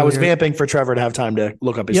say earlier, I was vamping for Trevor to have time to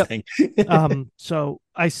look up his thing. So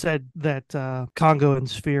I said that Congo and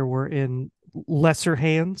Sphere were in lesser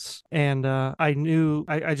hands, and I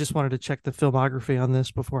just wanted to check the filmography on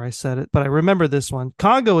this before I said it, but I remember this one.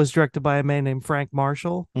 Congo is directed by a man named Frank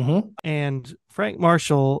Marshall. Mm-hmm. And Frank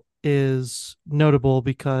Marshall is notable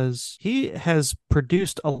because he has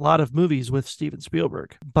produced a lot of movies with Steven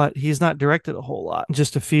Spielberg, but he's not directed a whole lot.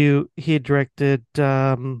 Just a few. He had directed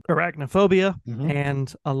Arachnophobia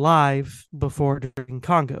and Alive before doing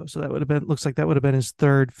Congo. So that would have been, looks like that would have been his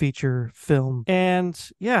third feature film. And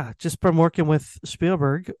yeah, just from working with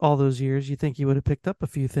Spielberg all those years, you think he would have picked up a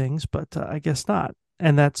few things, but I guess not.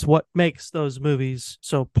 And that's what makes those movies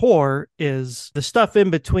so poor, is the stuff in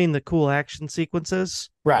between the cool action sequences.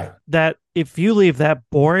 Right. That if you leave that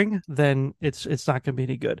boring, then it's not going to be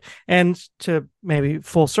any good. And to maybe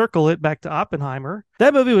full circle it back to Oppenheimer,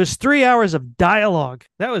 that movie was 3 hours of dialogue.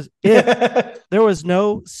 That was it. There was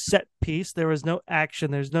no set piece. There was no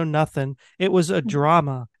action. There's no nothing. It was a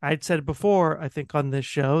drama. I'd said before, I think on this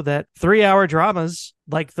show, that 3 hour dramas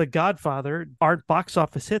like The Godfather aren't box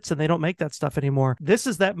office hits, and they don't make that stuff anymore. This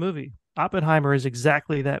is that movie. Oppenheimer is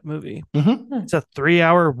exactly that movie. Mm-hmm. It's a 3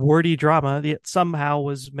 hour wordy drama that somehow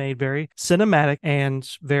was made very cinematic and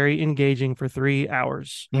very engaging for 3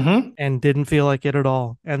 hours, and didn't feel like it at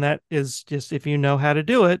all. And that is just, if you know how to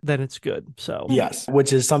do it, then it's good. So yes,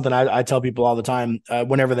 which is something I tell people all the time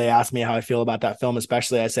whenever they ask me how I feel about that film,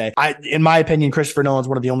 especially. I say, in my opinion, Christopher Nolan's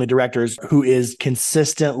one of the only directors who is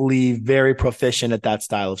consistently very proficient at that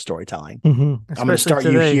style of storytelling. I'm going to start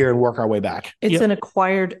you here and work our way back. It's an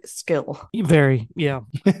acquired skill. Very, yeah,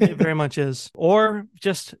 it very much is. Or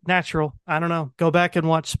just natural. I don't know. Go back and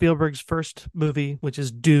watch Spielberg's first movie, which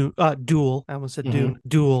is Duel. I almost said Dune.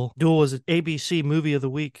 Duel. Duel was an ABC movie of the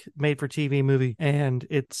week, made for TV movie, and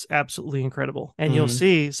it's absolutely incredible. And you'll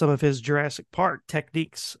see some of his Jurassic Park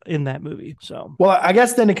techniques in that movie. So, well, I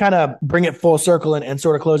guess then to kind of bring it full circle and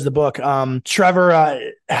sort of close the book, Trevor,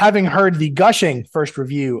 having heard the gushing first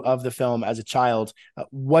review of the film as a child,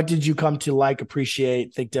 what did you come to like,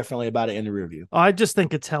 appreciate, think differently about it in the review? I just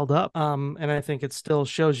think it's held up. And I think it still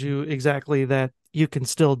shows you exactly that you can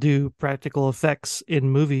still do practical effects in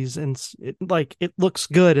movies, and it looks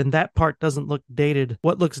good, and that part doesn't look dated.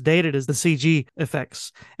 What looks dated is the CG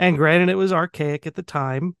effects. And granted, it was archaic at the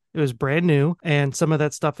time. It was brand new, and some of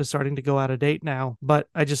that stuff is starting to go out of date now. But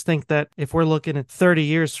I just think that if we're looking at 30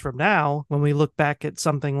 years from now, when we look back at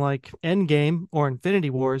something like Endgame or Infinity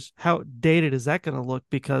Wars, how dated is that going to look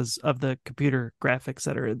because of the computer graphics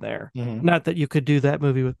that are in there? Not that you could do that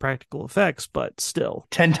movie with practical effects, but still.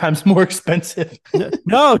 10 times more expensive.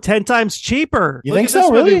 No, 10 times cheaper. You think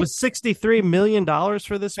so? Really? It was $63 million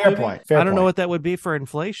for this movie. Fair I don't point. know what that would be for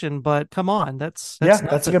inflation, but come on. That's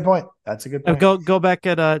a good point. That's a good point. Go back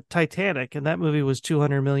at Titanic, and that movie was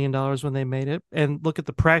 $200 million when they made it, and look at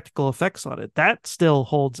the practical effects on it. That still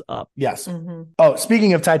holds up. Yes. Oh,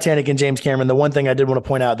 speaking of Titanic and James Cameron, the one thing I did want to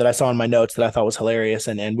point out that I saw in my notes that I thought was hilarious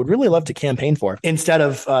and would really love to campaign for instead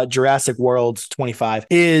of Jurassic World 25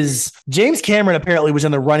 is James Cameron apparently was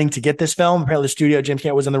in the running to get this film. Apparently the studio, James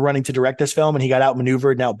Cameron, was in the running to direct this film, and he got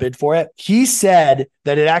outmaneuvered and outbid for it. He said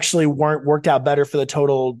that it actually worked out better for the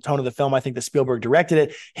total tone of the film. I think that Spielberg directed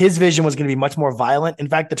it. His vision was going to be much more violent. In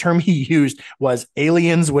fact, the term he used was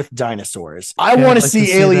aliens with dinosaurs. I want to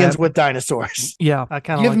see aliens with dinosaurs. Yeah, I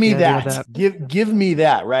kind of give me that. Give me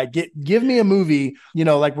that, right? Give me a movie,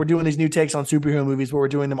 like we're doing these new takes on superhero movies where we're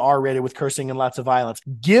doing them R-rated with cursing and lots of violence.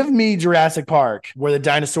 Give me Jurassic Park where the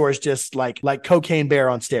dinosaurs just like Cocaine Bear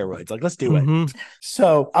on steroids. Like, let's do it.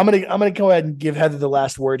 So I'm gonna go ahead and give Heather the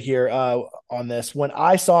last word here on this. When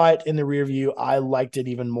I saw it in the rear view, I liked it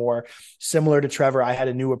even more. Similar to Trevor, I had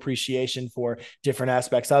a new appreciation for different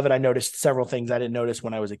aspects of it. I noticed several things I didn't notice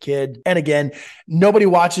when I was a kid. And again, nobody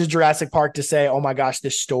watches Jurassic Park to say, oh my gosh,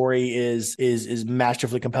 this story is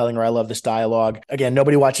masterfully compelling, or I love this dialogue. Again,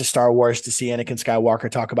 nobody watches Star Wars to see Anakin Skywalker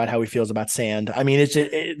talk about how he feels about sand. I mean,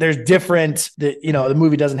 there's different, the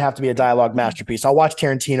movie doesn't have to be a dialogue masterpiece. I'll watch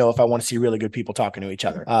Tarantino if I want to see really good people talking to each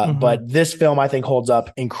other. But this film, I think, holds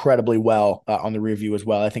up incredibly well on the review as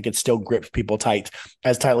well. I think it still grips people tight,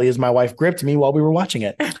 as tightly as my wife gripped me while we were watching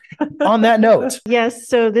it. On that note. Yes.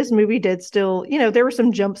 So this movie did still, there were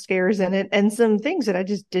some jump scares in it and some things that I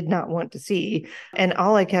just did not want to see. And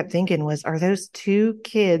all I kept thinking was, are those two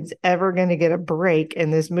kids ever going to get a break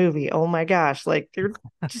in this movie? Oh my gosh. Like, they're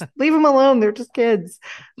just leave them alone. They're just kids.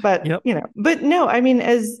 But, but no, I mean,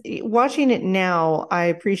 as watching it now, I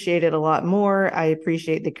appreciate it a lot more. I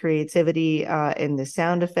appreciate the creativity in the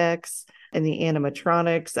sound effects and the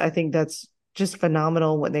animatronics. I think that's just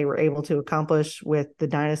phenomenal what they were able to accomplish with the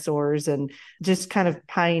dinosaurs, and just kind of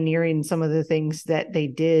pioneering some of the things that they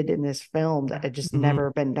did in this film that had just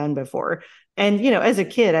never been done before. And, as a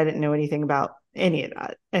kid, I didn't know anything about any of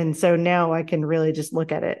that. And so now I can really just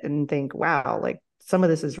look at it and think, wow, like, some of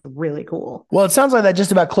this is really cool. Well, it sounds like that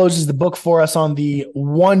just about closes the book for us on the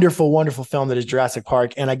wonderful, wonderful film that is Jurassic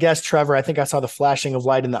Park. And I guess, Trevor, I think I saw the flashing of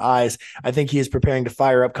light in the eyes. I think he is preparing to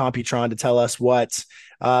fire up Computron to tell us what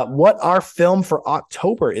our film for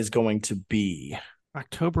October is going to be.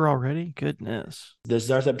 October already? Goodness. This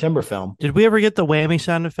is our September film. Did we ever get the whammy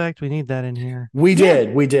sound effect? We need that in here. We did.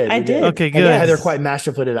 I did. Okay, good. Heather quite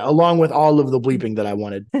masterfully did it, along with all of the bleeping that I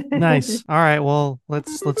wanted. Nice. All right, well,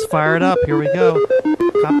 let's fire it up. Here we go.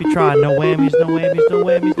 Copytron. No whammies, no whammies, no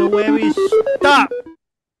whammies, no whammies. Stop.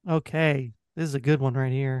 Okay. This is a good one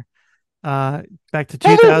right here. Back to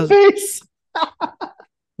 2000. Face.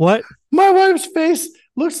 What? My wife's face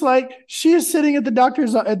looks like she is sitting at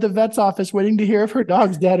the vet's office waiting to hear if her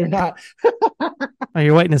dog's dead or not. Oh,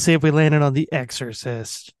 you're waiting to see if we landed on The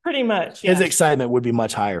Exorcist. Pretty much. His excitement would be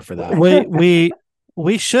much higher for that.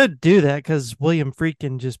 We should do that because William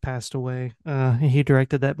Friedkin just passed away. He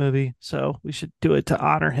directed that movie, so we should do it to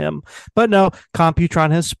honor him. But no,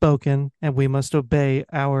 Computron has spoken, and we must obey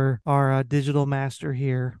our digital master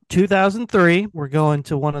here. 2003, we're going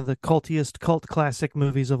to one of the cultiest cult classic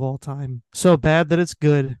movies of all time. So bad that it's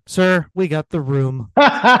good. Sir, we got The Room.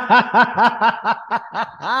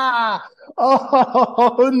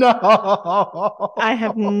 Oh, no. I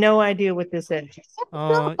have no idea what this is.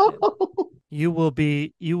 You will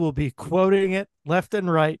be quoting it left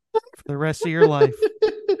and right for the rest of your life.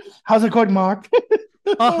 How's it going, Mark?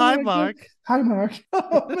 Hi, Mark. Hi, Mark.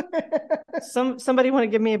 Somebody want to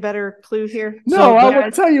give me a better clue here? No, I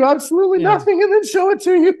will tell you absolutely nothing and then show it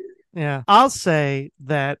to you. Yeah, I'll say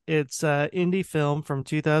that it's an indie film from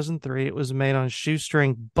 2003. It was made on a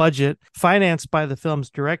shoestring budget, financed by the film's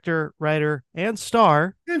director, writer, and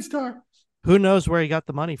star. Who knows where he got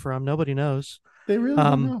the money from? Nobody knows. They really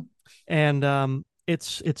don't know. And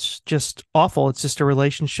it's just awful. It's just a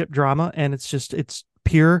relationship drama, and it's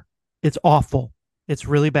pure. It's awful. It's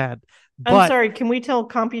really bad. But, I'm sorry. Can we tell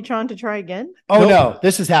Computron to try again? Oh, no,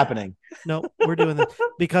 this is happening. No, we're doing this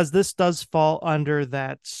because this does fall under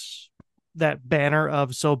that banner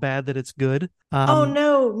of so bad that it's good. Oh,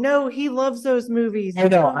 no, he loves those movies. I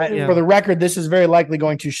know. For the record, this is very likely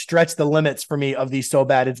going to stretch the limits for me of the so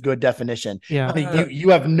bad it's good definition. Yeah. You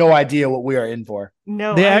have no idea what we are in for.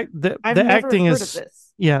 No, the acting heard is of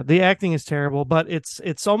this. Yeah, the acting is terrible, but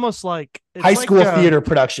it's almost like high school theater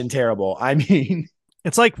production terrible. I mean,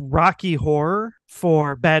 it's like Rocky Horror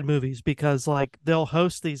for bad movies because like they'll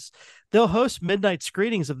host midnight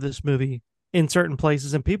screenings of this movie in certain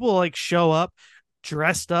places, and people like show up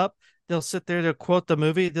dressed up. They'll sit there to quote the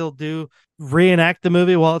movie. They'll reenact the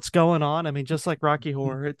movie while it's going on. I mean, just like Rocky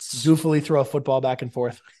Horror. It's goofily throw a football back and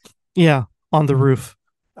forth. Yeah, on the roof.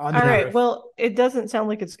 All right. Well, it doesn't sound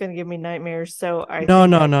like it's going to give me nightmares, so no.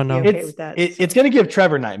 Okay with that. It's going to give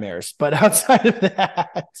Trevor nightmares, but outside of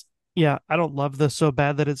that, yeah, I don't love the so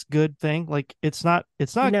bad that it's good thing. Like it's not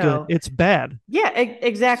No. good. It's bad. Yeah,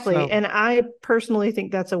 exactly. So- And I personally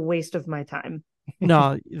think that's a waste of my time.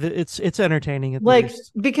 No, it's entertaining at Like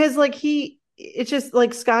least. because it's just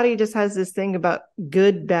like Scotty just has this thing about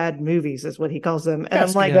good bad movies is what he calls them, and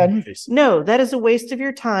I'm like, bad movies. no, that is a waste of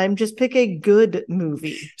your time. Just pick a good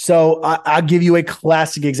movie. So I'll give you a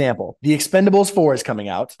classic example. The Expendables 4 is coming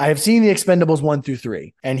out. I have seen the Expendables 1 through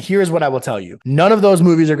 3. And here's what I will tell you. None of those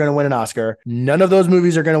movies are going to win an Oscar. None of those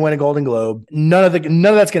movies are going to win a Golden Globe. None of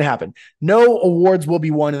that's going to happen. No awards will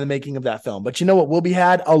be won in the making of that film. But you know what will be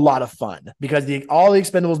had? A lot of fun. Because all the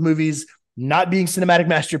Expendables movies, not being cinematic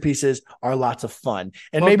masterpieces, are lots of fun.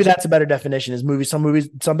 And maybe that's a better definition is movies.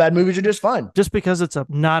 Some bad movies are just fun. Just because it's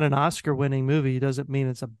not an Oscar winning movie doesn't mean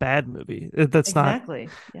it's a bad movie. That's Exactly.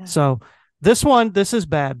 not. Yeah. So this is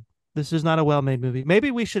bad. This is not a well-made movie.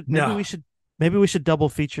 Maybe we should double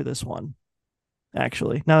feature this one.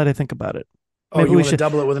 Actually, now that I think about it. Maybe we should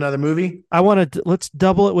double it with another movie. Let's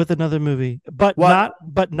double it with another movie, but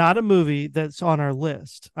not a movie that's on our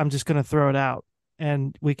list. I'm just going to throw it out.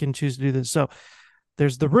 And we can choose to do this. So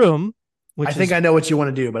there's The Room, which I think I know what you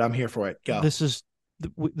want to do, but I'm here for it. Go. There's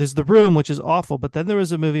The Room, which is awful. But then there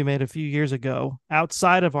was a movie made a few years ago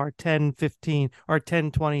outside of our 10, 15, our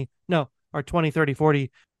 10, 20, no, our 20, 30,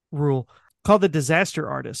 40 rule called The Disaster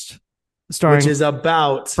Artist. Which is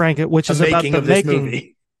about Frank, which is the about making the of this making.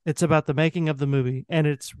 movie. It's about the making of the movie, and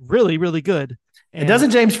it's really, really good. And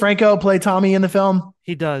doesn't James Franco play Tommy in the film?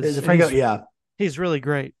 He does. Is it Franco? Yeah. He's really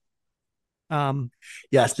great.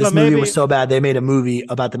 Yes, this movie was so bad they made a movie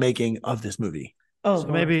about the making of this movie. Oh, so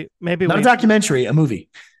maybe not a documentary, a movie.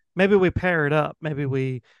 Maybe we pair it up. Maybe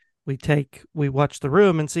we watch The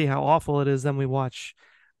Room and see how awful it is. Then we watch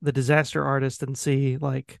The Disaster Artist and see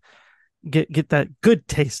get that good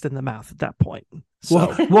taste in the mouth at that point.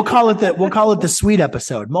 So we'll call it the sweet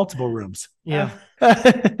episode. Multiple rooms. Yeah.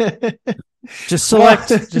 Just select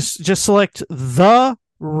The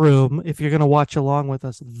Room if you're going to watch along with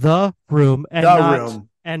us. The Room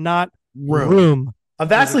and not Room. A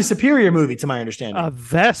vastly superior movie, to my understanding. A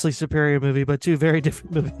vastly superior movie, but two very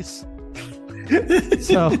different movies.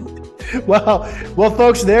 So, well,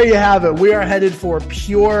 folks, there you have it. We are headed for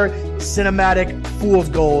pure cinematic fool's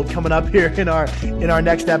gold coming up here in our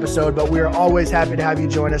next episode. But we are always happy to have you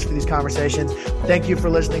join us for these conversations. Thank you for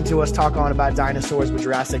listening to us talk on about dinosaurs with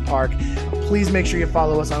Jurassic Park. Please make sure you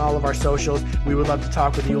follow us on all of our socials. We would love to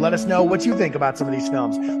talk with you. Let us know what you think about some of these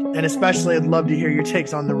films, and especially I'd love to hear your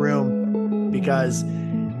takes on The Room, because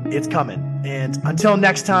it's coming. And until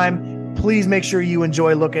next time, please make sure you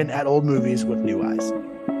enjoy looking at old movies with new eyes.